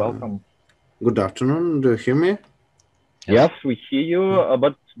very welcome. Good afternoon. Do you hear me? Yes, we hear you,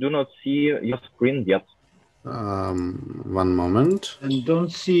 but do not see your screen yet. One moment. And don't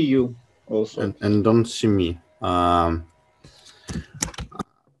see you also. And don't see me. One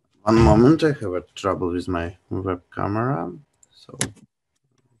moment. I have a trouble with my web camera. So,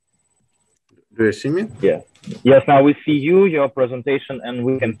 do you see me? Yeah. Yes, now we see you, your presentation, and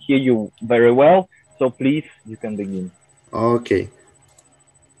we can hear you very well. So please, you can begin. Okay.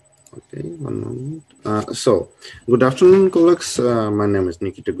 Okay, 1 moment. So, good afternoon, colleagues. My name is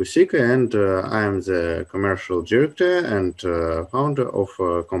Nikita Gusika, and I am the commercial director and founder of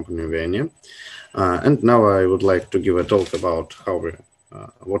company Venia. And now I would like to give a talk about how we,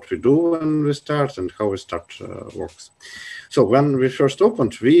 what we do when we start and how we start works. So when we first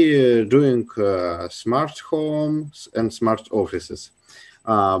opened, we doing smart homes and smart offices,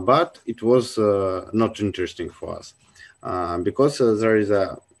 but it was not interesting for us because there is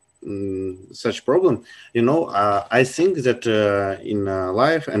a such problem. You know, I think that in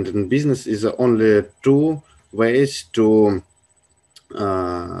life and in business is only two ways to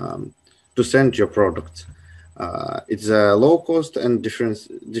send your products. It's a low cost and different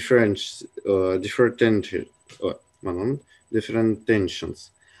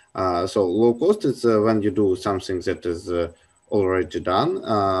tensions. So low cost is when you do something that is already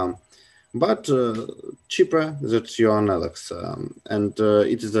done, but cheaper than your own Alex. And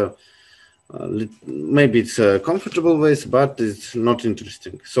it is a maybe it's a comfortable ways, but it's not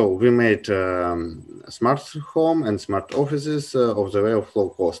interesting. So we made smart home and smart offices of the way of low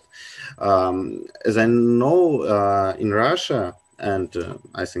cost. As I know, in Russia and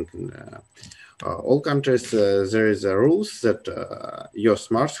I think in all countries, there is a rules that your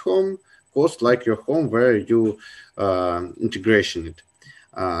smart home costs like your home where you integration it.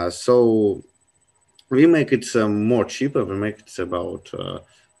 So we make it more cheaper. We make it about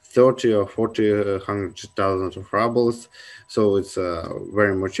 30 or 40, 100,000 of rubles. So it's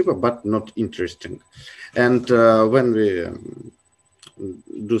very much cheaper, but not interesting. And when we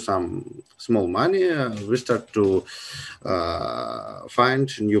do some small money, we start to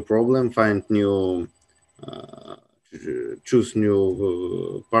find new problem, find new choose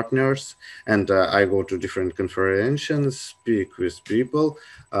new partners, and I go to different conferences, speak with people,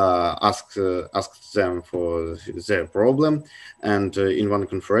 ask them for their problem, and in one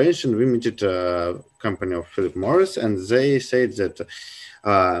conference we met a company of Philip Morris, and they said that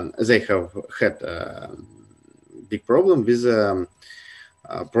they have had a big problem with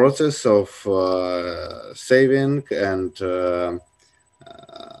process of saving and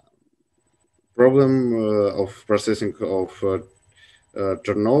problem of processing of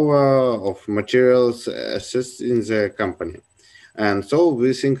turnover of materials assets in the company. And so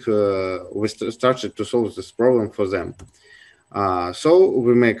we think we started to solve this problem for them. So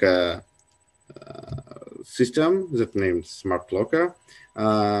we make a system that named SmartLocker,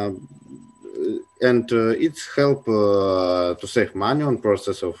 and it's help to save money on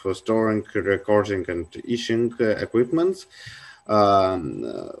process of storing, recording, and issuing equipments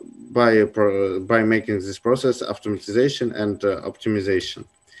by making this process automatization and optimization.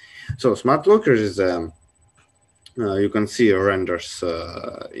 So SmartLocker is you can see renders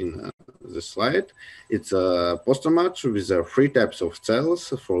in the slide. It's a postomat with 3 types of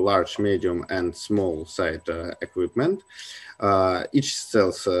cells for large, medium, and small site equipment. Each cell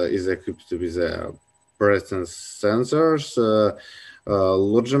is equipped with presence sensors,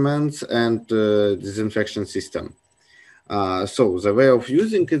 lodgements, and disinfection system. So the way of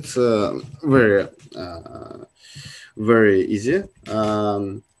using it's very easy.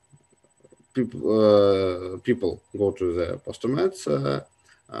 People go to the postomats,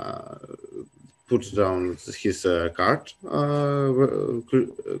 put down his card,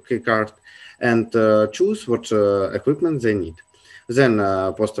 key card, and choose what equipment they need. Then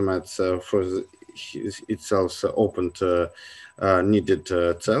postomats for itself opened needed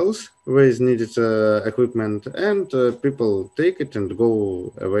cells with needed equipment, and people take it and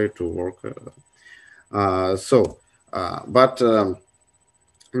go away to work. But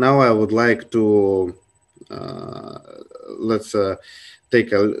now I would like to let's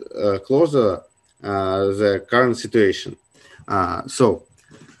take a closer the current situation.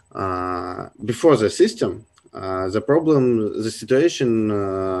 Before the system, the situation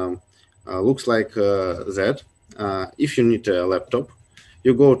looks like that. If you need a laptop,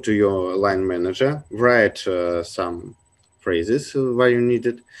 you go to your line manager, write some phrases why you need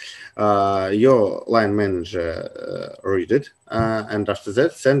it. Your line manager read it, and after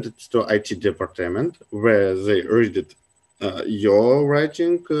that send it to IT department where they read it your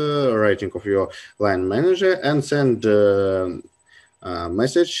writing of your line manager and send a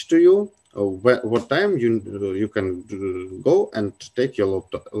message to you what time you can go and take your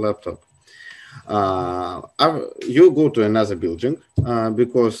laptop. You go to another building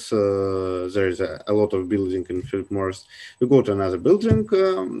because there is a lot of building in Philip Morris. You go to another building,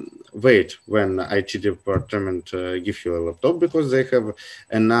 wait when IT department give you a laptop because they have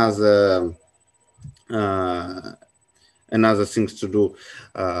another things to do,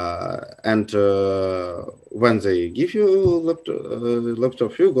 and when they give you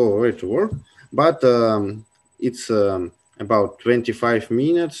laptop, you go away to work, but it's about 25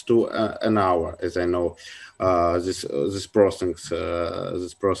 minutes to an hour, as I know, this process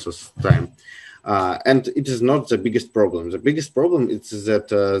time, and it is not the biggest problem. The biggest problem is that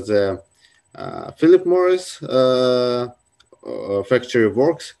the Philip Morris factory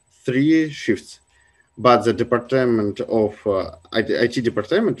works 3 shifts, but the department of IT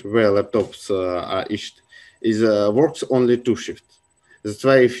department where laptops are issued works only 2 shifts. That's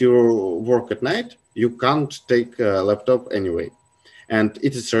why if you work at night, you can't take a laptop anyway, and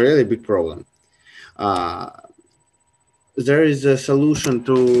it is a really big problem. There is a solution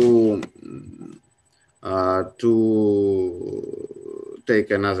to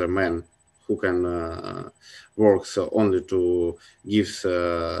take another man who can works only to gives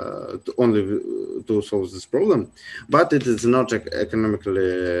only to solve this problem, but it is not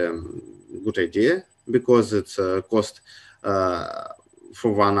economically good idea, because it's cost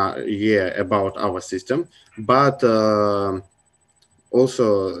for 1 year about our system, but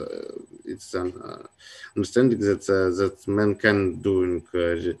also it's an understanding that that men can doing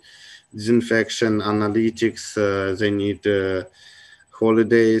disinfection, analytics, they need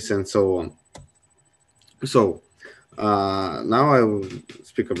holidays and so on. So now I will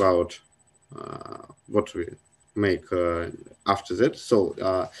speak about what we make after that. So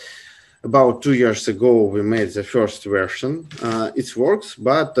about 2 years ago, we made the first version. It works,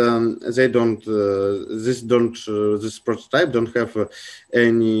 but they don't. This prototype don't have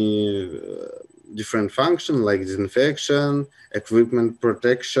any different function like disinfection, equipment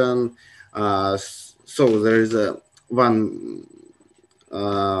protection. So there is one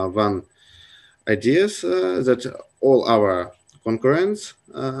ideas that all our concurrents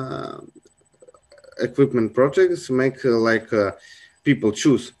equipment projects make like people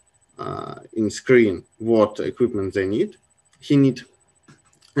choose in screen what equipment they need.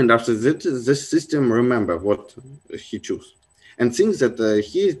 And after that, the system remember what he choose and thinks that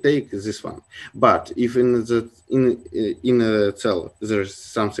he take this one. But if in a cell there's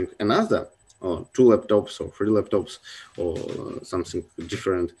something another, or 2 laptops or 3 laptops or something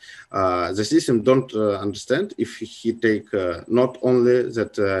different, the system don't understand if he take not only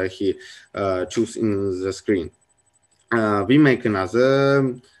that he choose in the screen. We make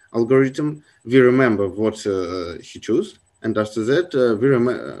another algorithm. We remember what he choose, and after that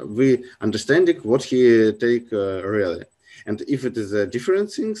we understanding what he take really. And if it is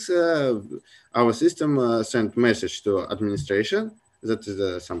different things, our system send message to administration. That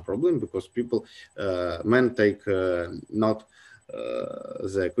is some problem, because people men take not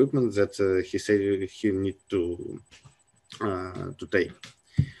the equipment that he said he need to take.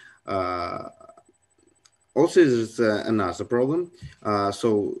 Also, there's another problem.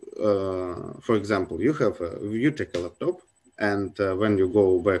 For example, you take a laptop, and when you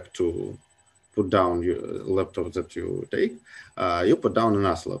go back to put down your laptop that you take, you put down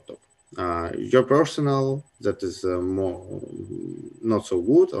another laptop. Your personal that is more not so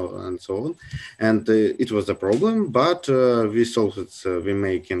good, and so on, and it was a problem, but we solved it. We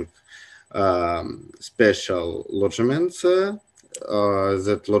making special lodgements.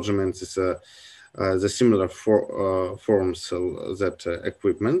 That lodgement is the similar forms that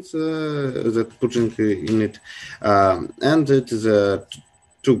equipment that putting in it, and it is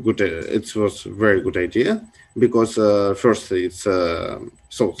too good. It was very good idea, because firstly it's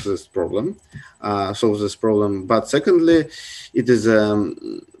solves this problem, but secondly it is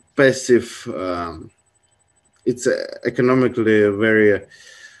passive. It's economically very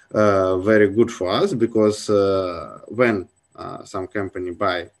good for us, because when some company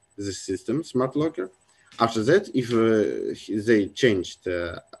buy this system, SmartLocker, after that, if they changed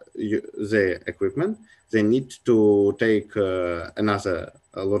their equipment, they need to take another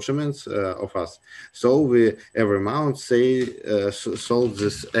lodgements of us. So we every month say solve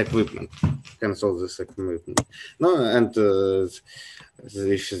this equipment, can solve this equipment. No, and this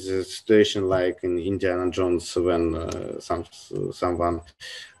is a situation like in Indiana Jones, when someone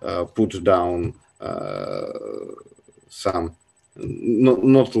put down some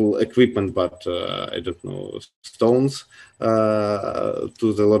not equipment, but I don't know, stones to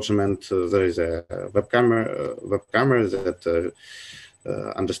the lodgement. There is a web camera that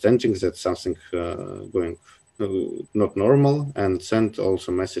understanding that something going not normal, and send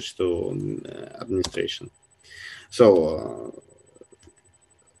also message to administration. So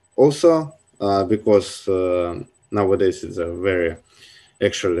also because nowadays it's a very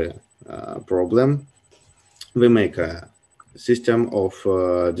actually problem, we make a system of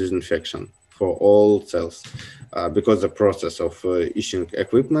disinfection for all cells, because the process of issuing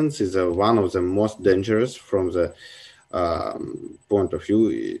equipment is one of the most dangerous from the point of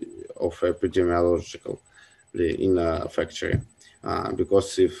view of epidemiological in a factory.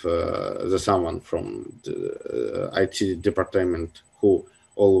 Because if there's someone from the IT department who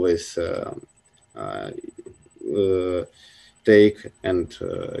always take and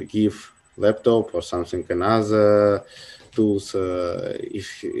give laptop or something another tools, if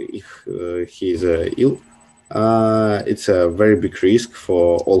he is ill, it's a very big risk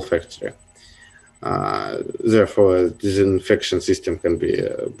for all factory. Therefore, a disinfection system can be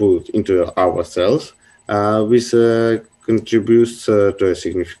put into our cells, which contributes to a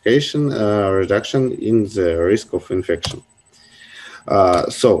significant reduction in the risk of infection.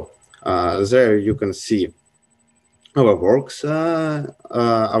 There you can see our works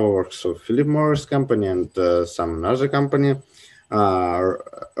of Philip Morris company and some other company,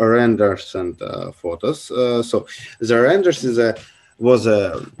 renders and photos. So the renders was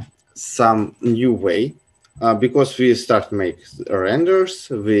some new way, because we start make renders,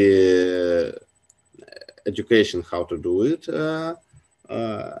 we education how to do it,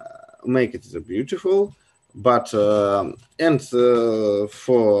 make it beautiful, but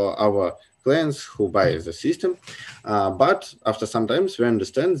for our clients who buy the system, but after some times we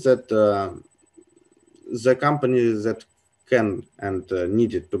understand that the company that can and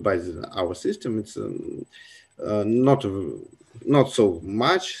needed to buy our system, it's not so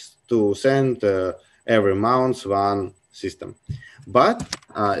much to send every month one system. But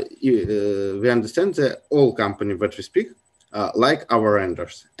we understand that all company that we speak like our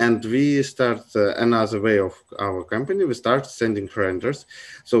renders, and we start another way of our company. We start sending renders,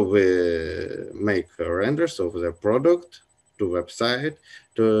 so we make renders of the product to website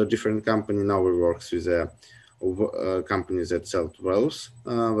to different company. Now we work with companies that sell valves,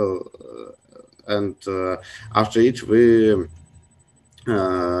 and after it we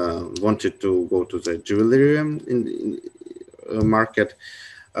wanted to go to the jewelry in market,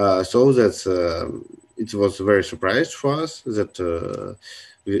 so that's it was very surprised for us that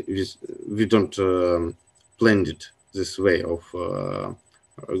we don't planned it this way of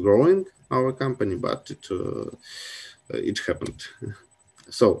growing our company, but it happened.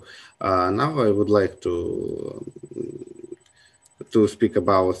 So now I would like to speak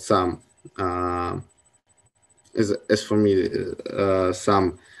about some as for me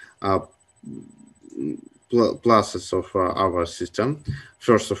some pluses of our system.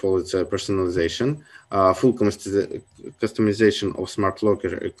 First of all, it's a personalization, full customization of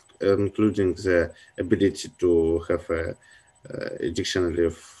SmartLocker, including the ability to have a dictionary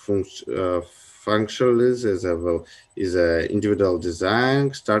functionalities as well as individual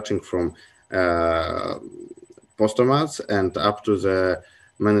design, starting from postomats and up to the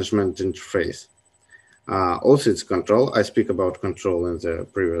management interface. Also, it's control. I speak about control in the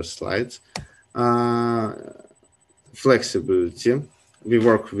previous slides. Flexibility. We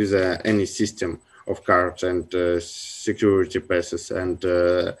work with any system of cards and security passes, and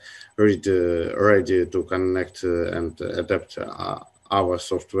ready to connect and adapt our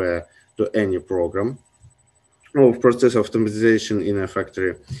software to any program of process optimization in a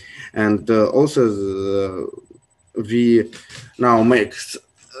factory. And also we now make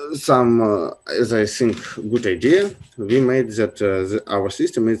some, as I think, good idea. We made that our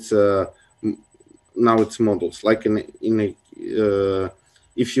system is now it's models, like in a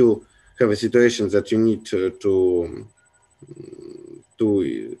if you have a situation that you need to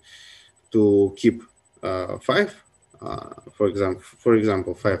keep five, for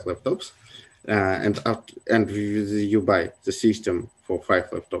example, 5 laptops, and you buy the system for 5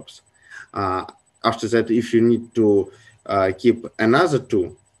 laptops. After that, if you need to keep another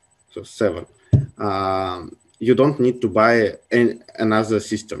 2, so 7, you don't need to buy another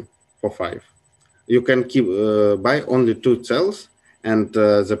system for 5. You can keep buy only 2 cells, and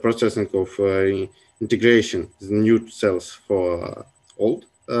the processing of integration, the new cells for old,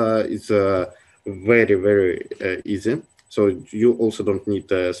 is very, very easy. So you also don't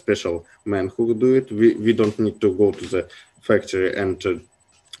need a special man who do it. We don't need to go to the factory and do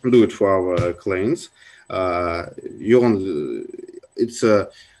it for our clients. It's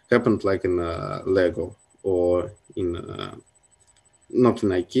happened like in Lego or in not in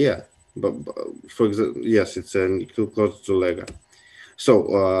IKEA, but for example, yes, it's close to Lego.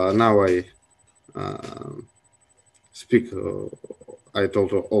 So now I speak. I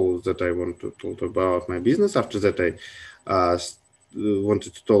told all that I want to talk about my business. After that, I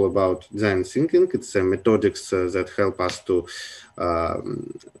wanted to talk about design thinking. It's a methodics that help us to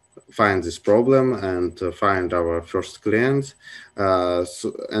find this problem and find our first clients.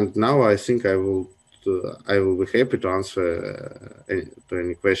 And now I think I will be happy to answer to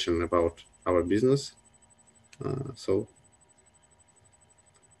any question about our business.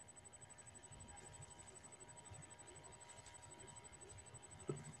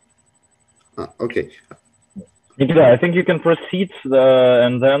 Okay. Nikita, I think you can proceed,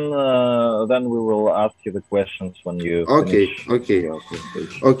 and then we will ask you the questions when you finish.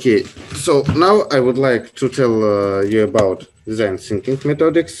 Okay. So now I would like to tell you about design thinking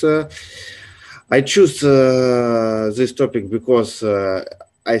methods. I choose this topic because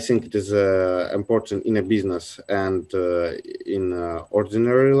I think it is important in a business and in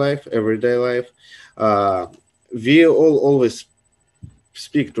ordinary life, everyday life. We all always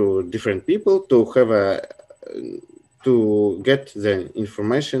speak to different people to have to get the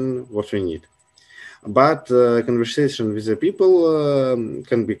information what we need. But conversation with the people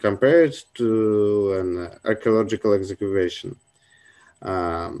can be compared to an archaeological excavation.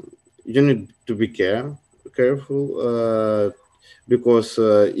 You need to be careful because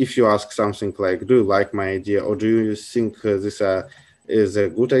if you ask something like, do you like my idea, or do you think this is a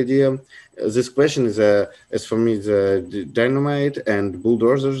good idea? This question is, as for me, the dynamite and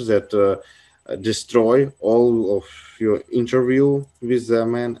bulldozers that destroy all of your interview with the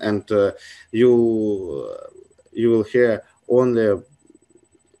man, and you will hear only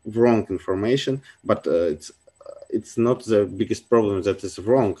wrong information, but it's not the biggest problem that is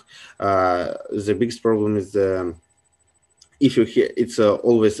wrong. The biggest problem is if you hear it's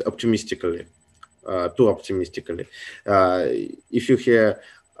always optimistically, too optimistically. If you hear,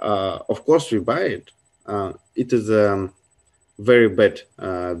 of course we buy it, it is very bad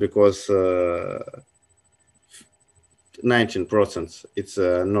because 19% it's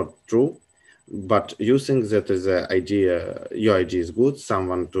not true. But you think that is your idea is good,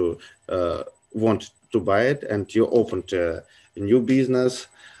 someone to want to buy it, and you open a new business.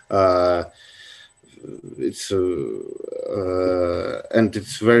 It's and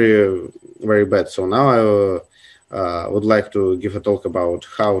it's very, very bad. So now I would like to give a talk about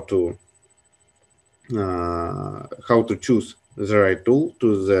how to choose the right tool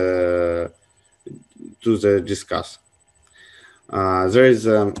to discuss. There is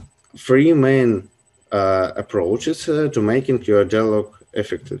 3 main approaches to making your dialogue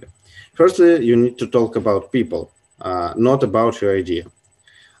effectively. Firstly, you need to talk about people, not about your idea.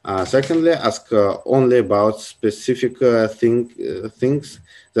 Secondly, ask only about specific things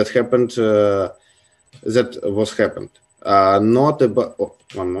that happened, not about,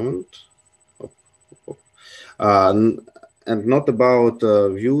 one moment, and not about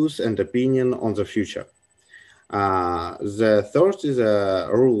views and opinion on the future. The third is a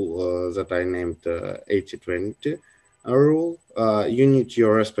rule that I named 80-20 rule. You need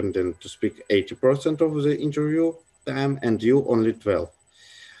your respondent to speak 80% of the interview time and you only 12.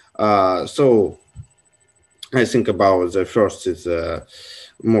 So I think about the first is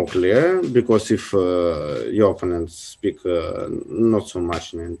more clear, because if your opponents speak not so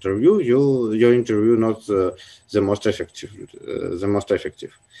much in an interview, your interview not the most effective.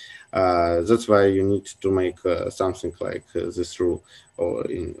 That's why you need to make something like this rule, or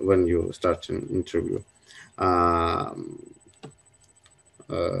when you start an interview.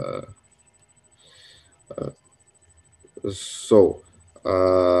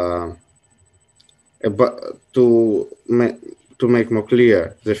 But to make more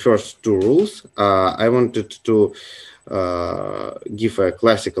clear the first 2 rules, I wanted to give a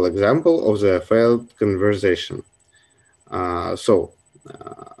classical example of the failed conversation.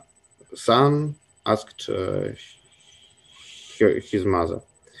 Son asked his mother,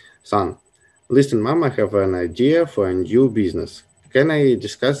 "Son, listen, Mom, I have an idea for a new business. Can I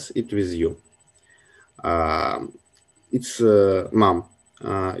discuss it with you?" It's Mom.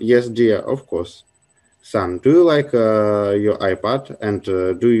 Yes, dear, of course. Son, do you like your iPad, and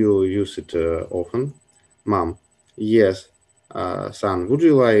do you use it often? Mom, yes. Son, would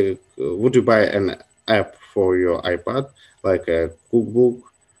you buy an app for your iPad, like a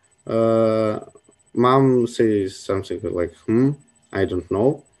cookbook? Mom says something like, I don't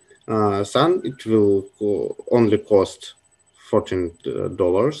know. Son, it will only cost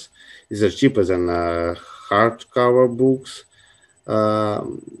 $14. It's cheaper than hardcover books.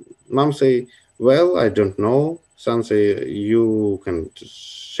 Mom say, well, I don't know. Son say, you can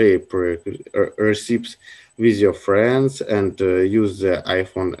share receipts with your friends and use the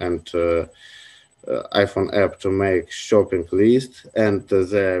iPhone and iPhone app to make shopping list, and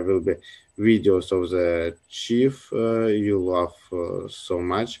there will be videos of the chief you love so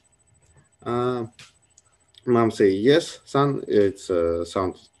much. Mom say, yes, son, it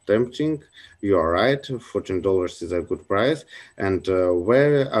sounds tempting. You are right. $14 is a good price, and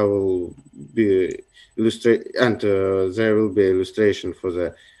where I will be illustrate, and there will be illustration for the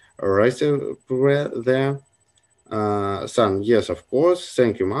recipe there. Son, yes, of course.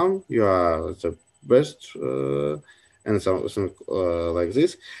 Thank you, mom. You are the best, and something like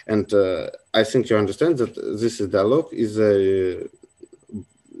this. And I think you understand that this dialogue is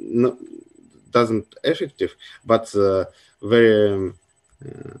no, doesn't effective, but very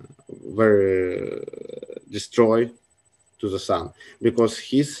very destroy to the son, because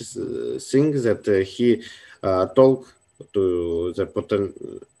he thinks that he talk to the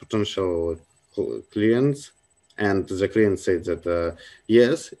potential clients, and the client said that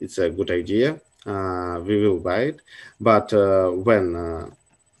yes, it's a good idea, we will buy it, but when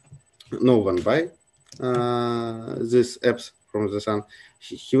no one buy these apps from the sun,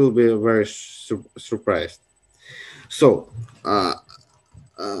 he will be very surprised. So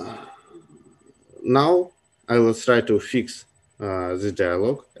now I will try to fix the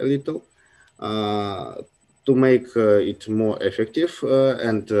dialogue a little to make it more effective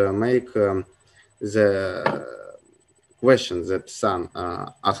and make the questions that son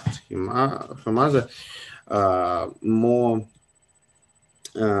asked him her mother more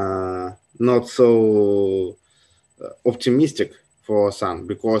not so optimistic for son,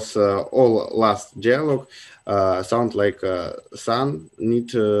 because all last dialogue sound like son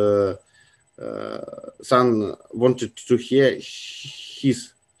need son wanted to hear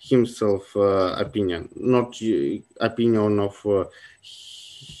himself opinion, not opinion of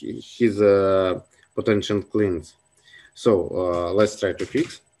his potential clients. So let's try to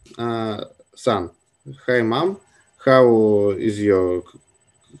fix. Son, hi mom, how is your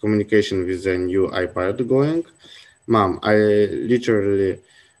communication with the new iPad going? Mom, I literally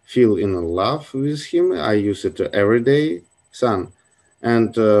feel in love with him. I use it every day. Son,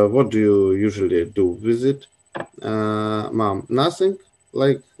 and what do you usually do with it? Mom, nothing.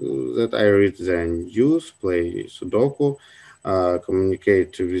 Like that, I read the news, play Sudoku,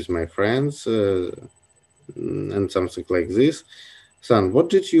 communicate with my friends, and something like this. Son, what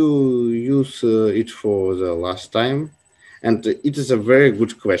did you use it for the last time? And it is a very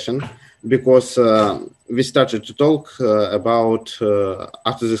good question, because we started to talk about,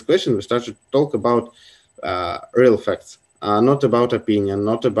 after this question, we started to talk about real facts, not about opinion,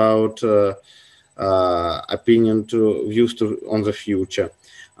 not about opinion to views on the future.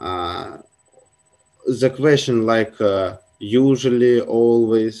 The question like usually,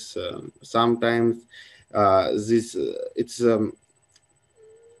 always, sometimes, this it's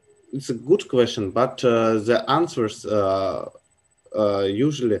a good question, but the answers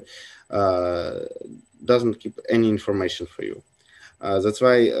usually doesn't keep any information for you. That's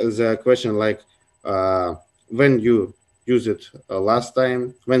why the question like when you use it last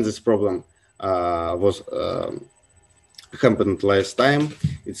time, when this problem was happened last time,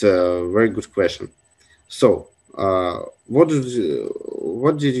 it's a very good question. So what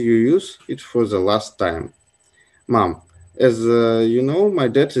did you use it for the last time? Mom, as you know, my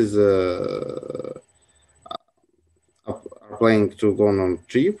dad is planning to go on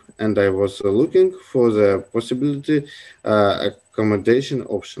trip, and I was looking for the possibility accommodation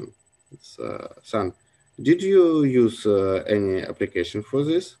option. Son, did you use any application for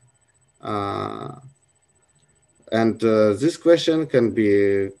this? And this question can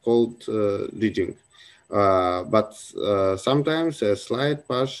be called leading, but sometimes a slight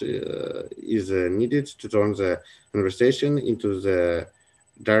push is needed to turn the conversation into the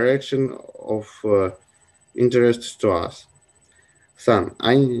direction of interest to us. Son,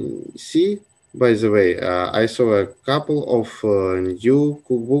 I see, by the way, I saw a couple of new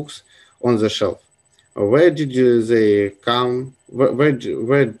cookbooks on the shelf. Where did they come? Where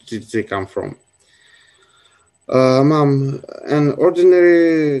did they come from? Mom, an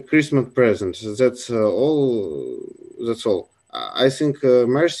ordinary Christmas present. That's all. That's all. I think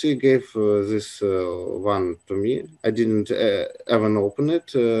Mercy gave this one to me. I didn't even open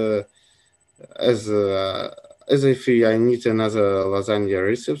it, as if I need another lasagna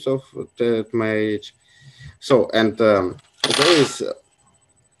recipe of at my age. So, and there is,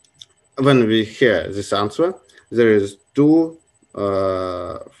 when we hear this answer, there is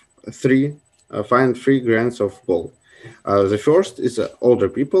find 3 grants of gold. The first is older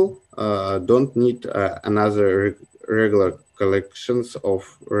people don't need another regular collections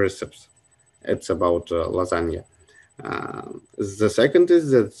of recipes. It's about lasagna. The second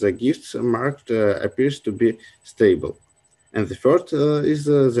is that the gifts marked appears to be stable. And the third is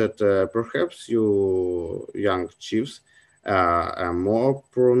that perhaps you young chiefs, a more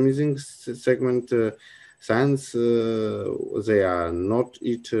promising segment science, they are not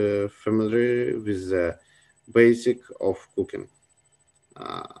yet familiar with the basic of cooking.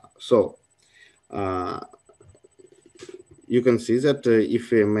 So you can see that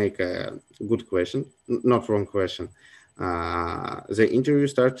if we make a good question, not wrong question, the interview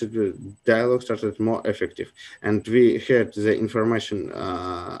started, dialogue started more effective, and we had the information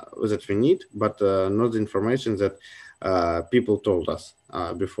that we need, but not the information that people told us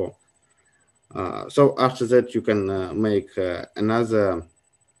before. So after that, you can make another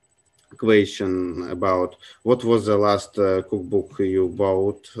question about what was the last cookbook you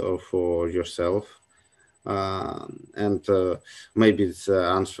bought for yourself. And maybe its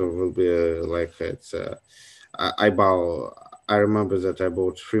answer will be like it's I remember that I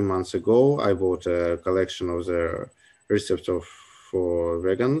bought 3 months ago. I bought a collection of the recipes for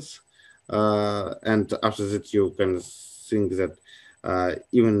vegans, and after that you can think that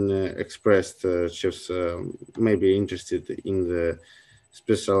even expressed chefs may be interested in the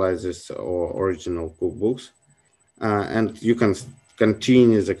specialized or original cookbooks, and you can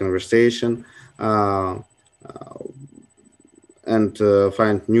continue the conversation and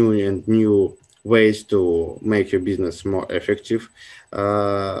find new and new ways to make your business more effective,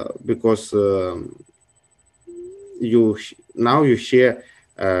 because you share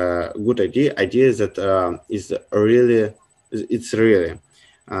good ideas that is really, it's really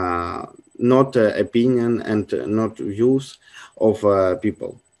not opinion and not views of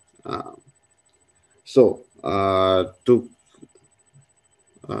people. So to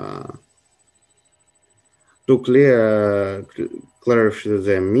clarify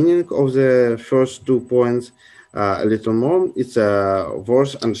the meaning of the first 2 points a little more, it's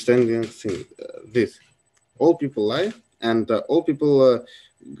worth understanding this. All people lie, and all people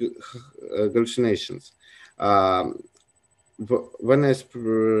hallucinations. When I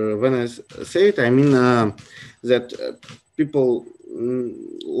say it, I mean that people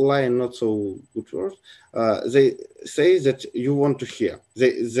lie, not so good words. They say that you want to hear.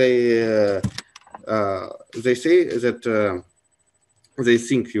 They say that they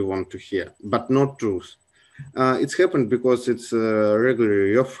think you want to hear, but not truth. It's happened because it's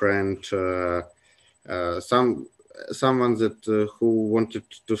regularly your friend, someone that who wanted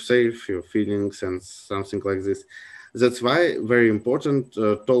to save your feelings and something like this. That's why very important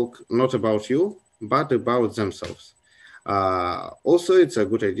talk not about you, but about themselves. Also, it's a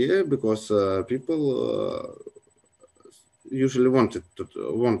good idea because people usually want to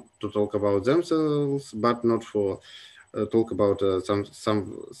talk about themselves, but not for talk about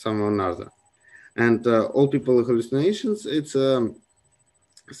someone other. And all people hallucinations, it's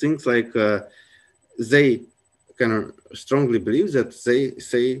things like they can strongly believe that they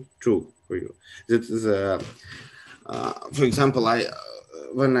say true for you. That is, for example,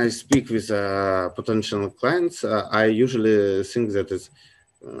 when I speak with potential clients, I usually think that it's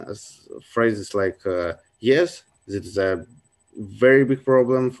phrases like, yes, this is a very big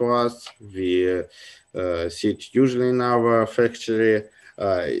problem for us. We see it usually in our factory.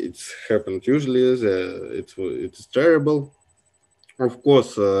 It's happened usually. It's terrible. Of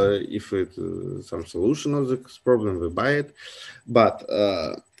course, if it's some solution of this problem, we buy it. But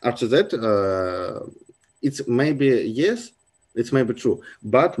after that, it's maybe yes, it's maybe true,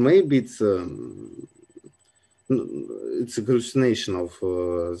 but maybe it's a hallucination of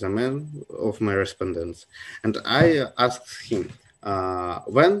the man of my respondents. And I asked him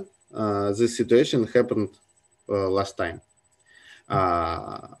when this situation happened last time,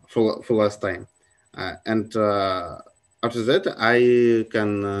 for last time, and after that I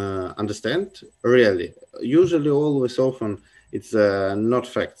can understand really. Usually, always, often, it's not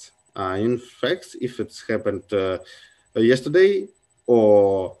facts. In facts, if it's happened yesterday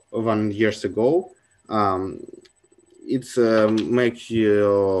or 1 year ago, it's makes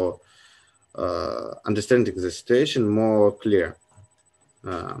you understanding the situation more clear.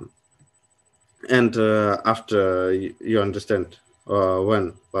 And after you understand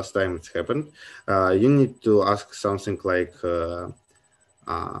when last time it's happened, you need to ask something like,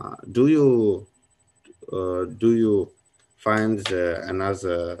 do you find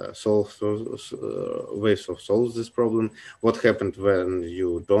another ways of solve this problem? What happened when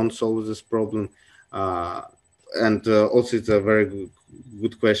you don't solve this problem? And also, it's a very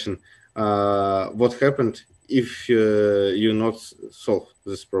good question. What happened if you not solve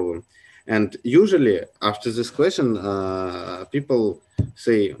this problem? And usually, after this question, people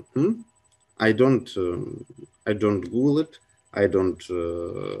say, I don't Google it. I don't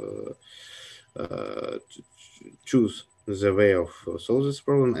choose the way of solve this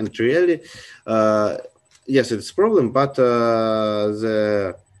problem. And really, yes, it's a problem, but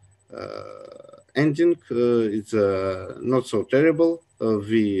the ending is not so terrible.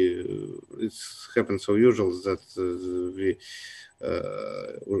 It happens so usual that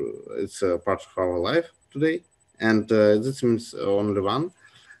it's a part of our life today, and this means only one.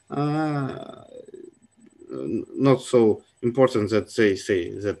 Not so important that they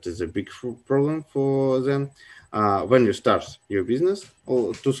say that is a big problem for them. When you start your business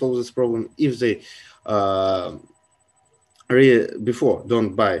or to solve this problem, if they before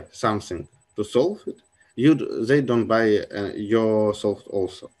don't buy something to solve it, they don't buy yourself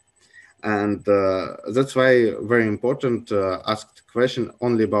also. And that's why very important ask the question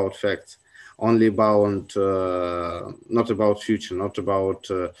only about facts, only about not about future, not about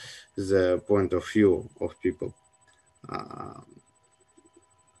the point of view of people.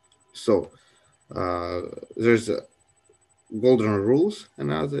 So there's golden rules.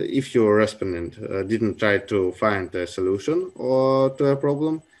 Another, if your respondent didn't try to find a solution or to a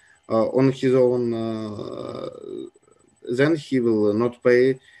problem on his own, then he will not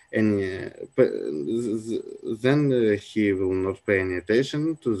pay any. Then he will not pay any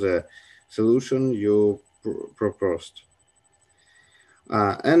attention to the solution you proposed.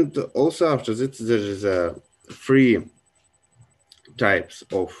 And also after that, there is three types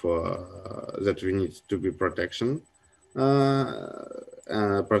of that we need to be protection.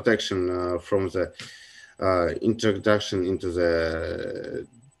 Protection from the introduction into the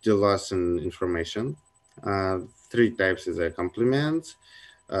lesson information. Three types is a compliments,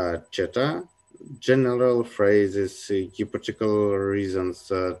 chatter, general phrases, hypothetical reasons,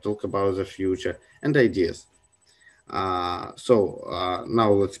 talk about the future, and ideas. So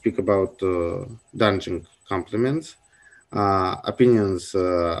now let's speak about dungeon compliments. Opinions,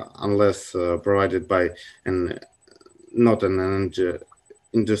 unless provided by not an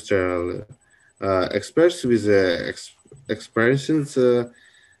industrial experts with experiences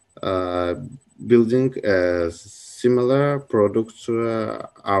building a similar product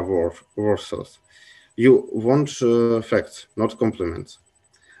are worthless. You want facts, not compliments.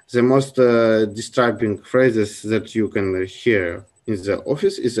 The most disturbing phrases that you can hear in the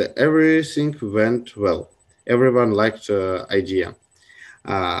office is everything went well. Everyone liked idea.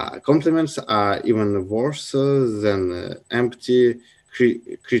 Compliments are even worse than empty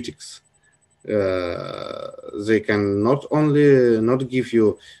critics. They can not only not give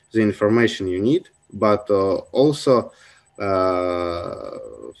you the information you need, but also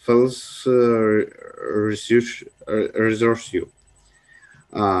false resource you.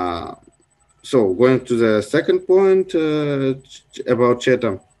 So going to the second point about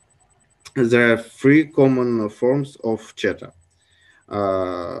chatter, there are three common forms of chatter.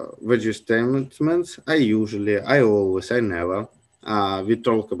 Value statements, I usually, I always, I never. We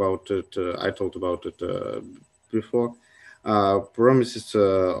talk about it, I talked about it before. Promises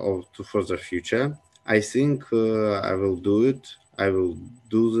for the future. I think I will do it. I will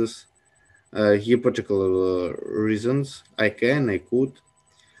do this. Hypothetical reasons. I can, I could.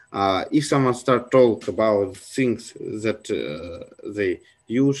 If someone start talk about things that they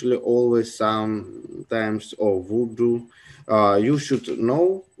usually, always, sometimes, or would do, you should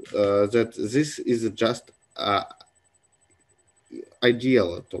know that this is just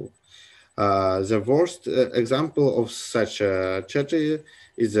ideal talk. The worst example of such chatter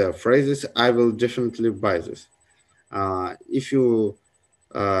is the phrases, I will definitely buy this. If you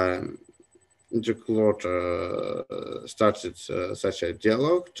interlocutor started such a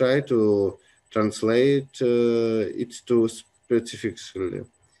dialogue, try to translate it to specifically.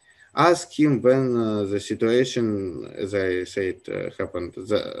 Ask him when the situation, as I said, happened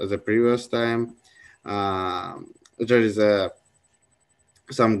the previous time. There is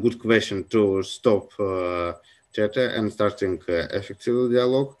some good question to stop chatter and starting effective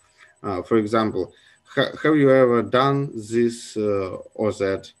dialogue. For example, have you ever done this or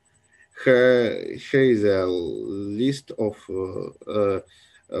that? Here is a list of will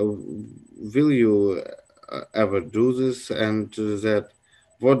you ever do this and that?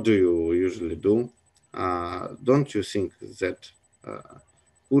 What do you usually do? Don't you think that?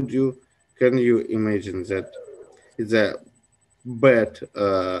 Would you? Can you imagine that? It's a bad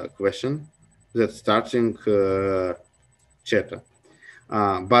question that starting chatter.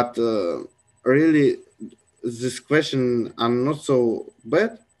 But really, this question are not so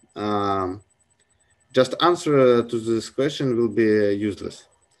bad. Just answer to this question will be useless.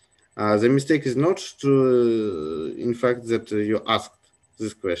 The mistake is not to, in fact, that you asked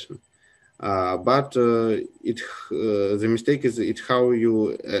this question, but the mistake is how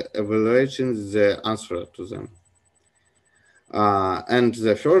you evaluate the answer to them. And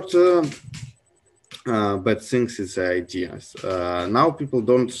the third bad things is ideas. Now people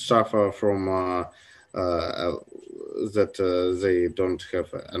don't suffer from that they don't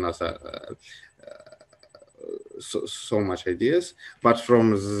have another so much ideas, but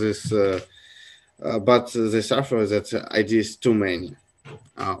from this, but they suffer that ideas too many.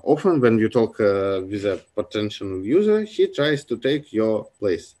 Often when you talk with a potential user, he tries to take your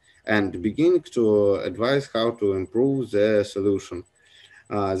place and begin to advise how to improve the solution.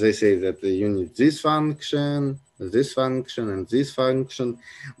 They say that you need this function, and this function,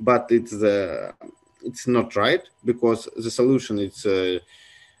 but it's not right, because the solution is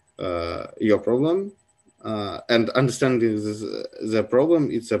your problem, and understanding the problem,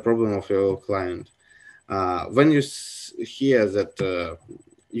 it's a problem of your client. When you hear that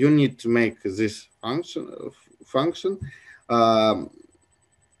you need to make this function,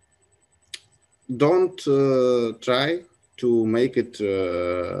 don't try to make it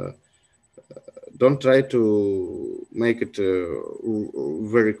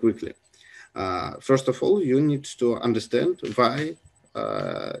very quickly. First of all, you need to understand why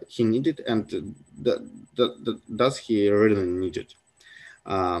he needed, and does he really need it.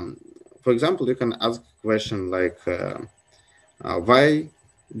 For example, you can ask a question like, why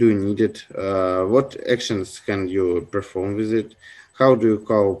do you need it? What actions can you perform with it? How do you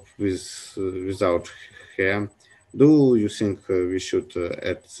cope without him? Do you think we should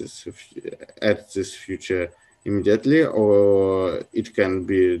add this feature immediately, or it can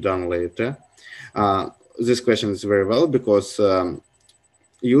be done later? This question is very well, because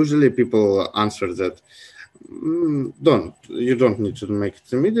usually people answer that you don't need to make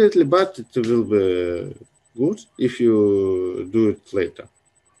it immediately, but it will be good if you do it later.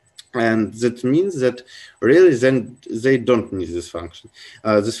 And that means that really then they don't need this function.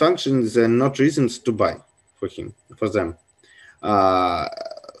 This function is not reasons to buy for them.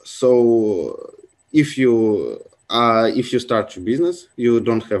 So if you start your business, you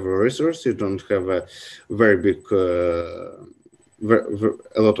don't have a resource, you don't have a very big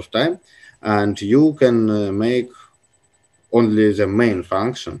a lot of time, and you can make only the main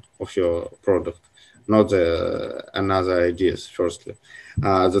function of your product, not the another ideas firstly.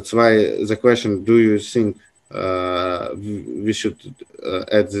 That's why the question, do you think we should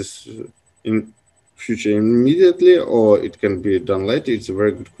add this in future immediately, or it can be done later? It's a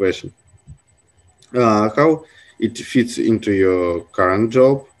very good question. How it fits into your current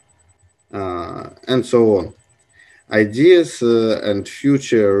job, and so on. Ideas and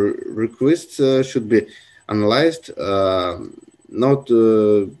future requests should be analyzed, not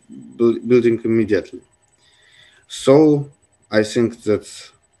building immediately. So I think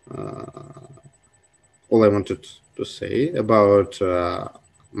that's all I wanted to say about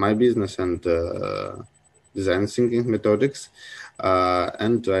my business and design thinking methodics,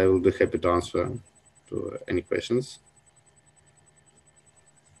 and I will be happy to answer to any questions.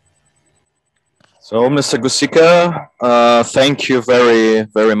 So, Mr. Gusika, thank you very,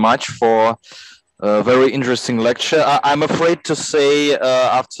 very much for a very interesting lecture. I'm afraid to say,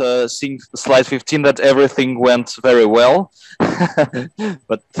 after seeing slide 15, that everything went very well.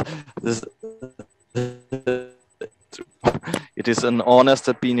 But this, it is an honest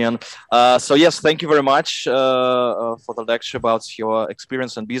opinion. So yes, thank you very much for the lecture about your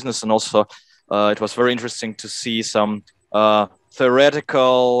experience in business, and also it was very interesting to see some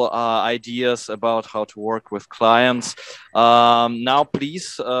theoretical ideas about how to work with clients. Now,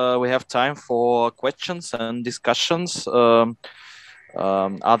 please, we have time for questions and discussions.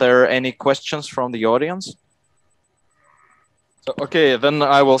 Are there any questions from the audience? So, okay, then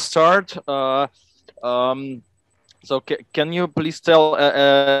I will start. So can you please tell, as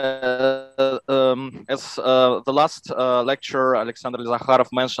the last lecturer, Alexander Zakharov,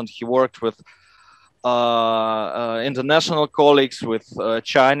 mentioned, he worked with international colleagues, with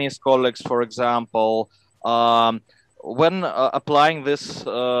Chinese colleagues, for example. When applying this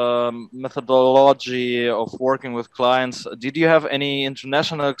methodology of working with clients, did you have any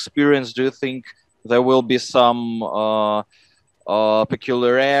international experience? Do you think there will be some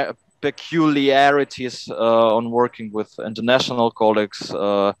peculiarities on working with international colleagues?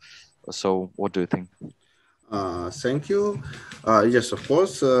 So what do you think? Thank you. Yes, of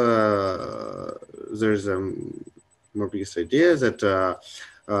course, there's a more biggest idea that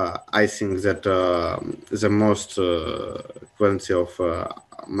I think that the most quality of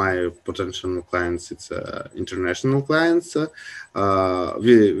my potential clients, it's international clients.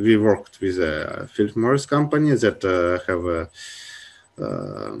 We worked with a Philip Morris company that have a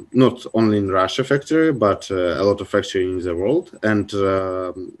not only in Russia factory, but a lot of factory in the world. And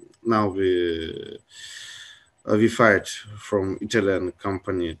now we we fight from Italian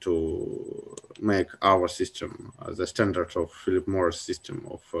company to make our system the standard of Philip Morris system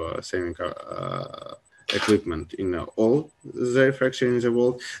of saving equipment in all the factory in the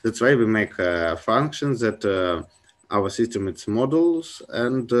world. That's why we make functions that our system it's models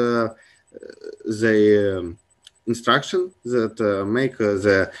and the instruction that make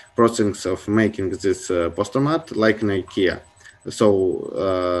the process of making this postomat like in IKEA.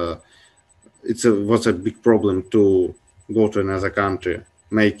 So it was a big problem to go to another country,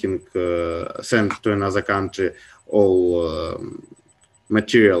 making send to another country all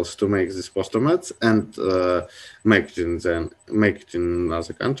materials to make these postomats and make it in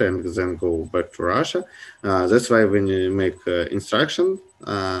another country and then go back to Russia. That's why when you make instruction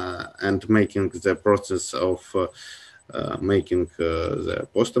and making the process of making the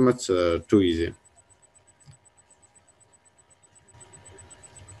postomats too easy.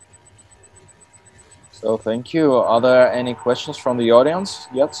 So thank you. Are there any questions from the audience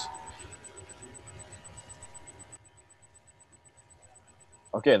yet?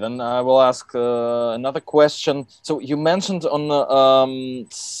 Okay, then I will ask another question. So you mentioned on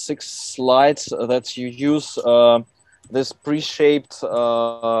 6 slides that you use this pre-shaped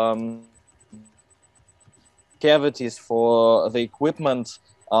cavities for the equipment.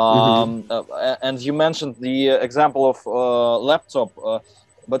 And you mentioned the example of laptop.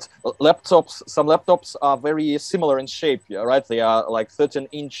 But some laptops are very similar in shape, right? They are like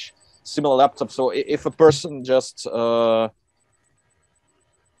 13-inch similar laptops. So if a person just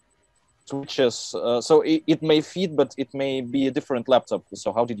switches, so it may fit, but it may be a different laptop.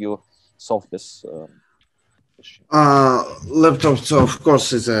 So how did you solve this issue? Laptops, of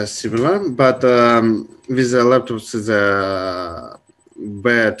course, is similar, but with the laptops is a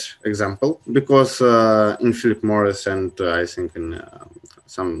bad example because in Philip Morris and I think in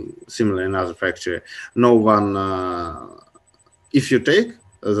some similar in other factory, no one, if you take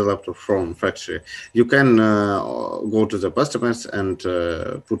the laptop from factory, you can go to the customers and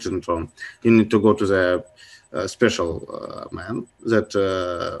put it on. You need to go to the special man that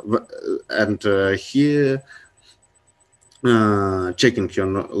and here checking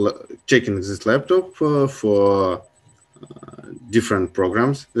this laptop for different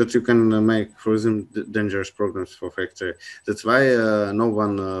programs that you can make for them dangerous programs for factory. That's why no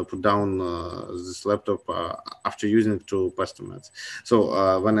one put down this laptop after using it to customers.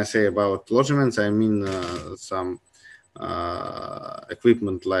 So when I say about lodgements, I mean some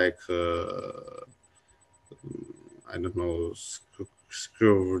equipment like I don't know,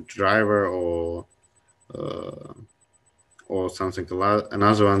 screwdriver or something like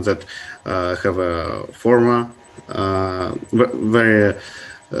another one that have a forma, very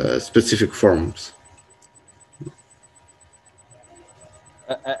specific forms.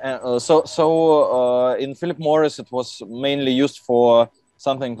 So in Philip Morris, it was mainly used for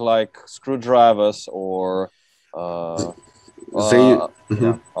something like screwdrivers or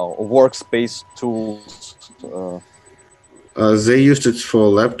workspace tools. They used it for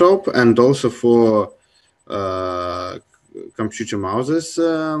laptop and also for computer mouses,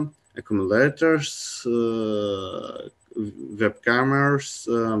 accumulators, web cameras,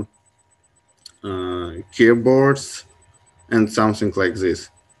 keyboards, and something like this.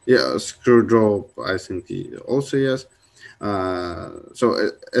 Yeah, screwdriver, I think also yes. So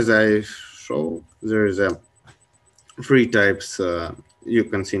as I show, there is a 3 types you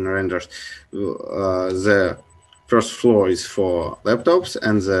can see in renders. The first floor is for laptops,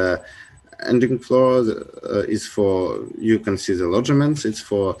 and the ending floor is for, you can see the lodgements. It's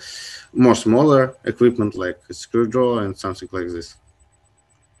for more smaller equipment like a screwdriver and something like this.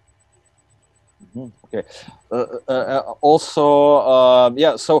 Okay. Also,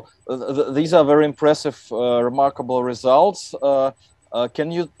 yeah, so these are very impressive, remarkable results.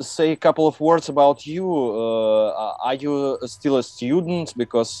 Can you say a couple of words about you? Are you still a student?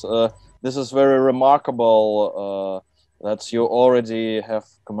 Because this is very remarkable that you already have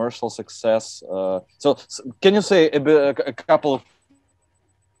commercial success. So can you say a couple of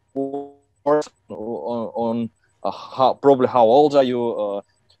words on how old are you?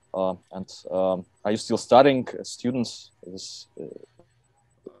 And are you still studying, students?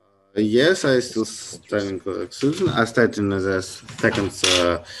 Yes, I still studying student. I started in the second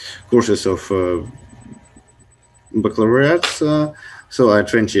courses of baccalaureate. So I'm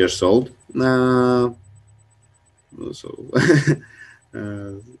 20 years old.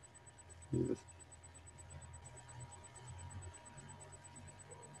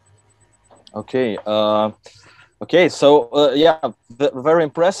 Okay. Okay, so yeah, very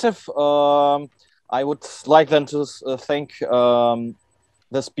impressive. I would like then to thank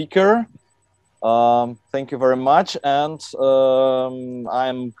the speaker Thank you very much, and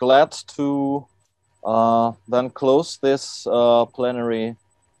I'm glad to then close this plenary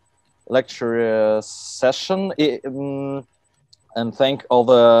lecture session and thank all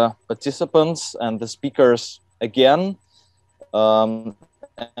the participants and the speakers again, and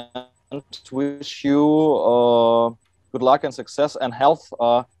wish you good luck and success and health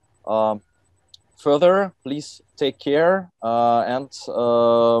further. Please take care and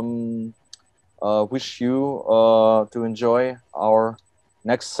wish you to enjoy our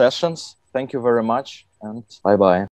next sessions. Thank you very much and bye-bye.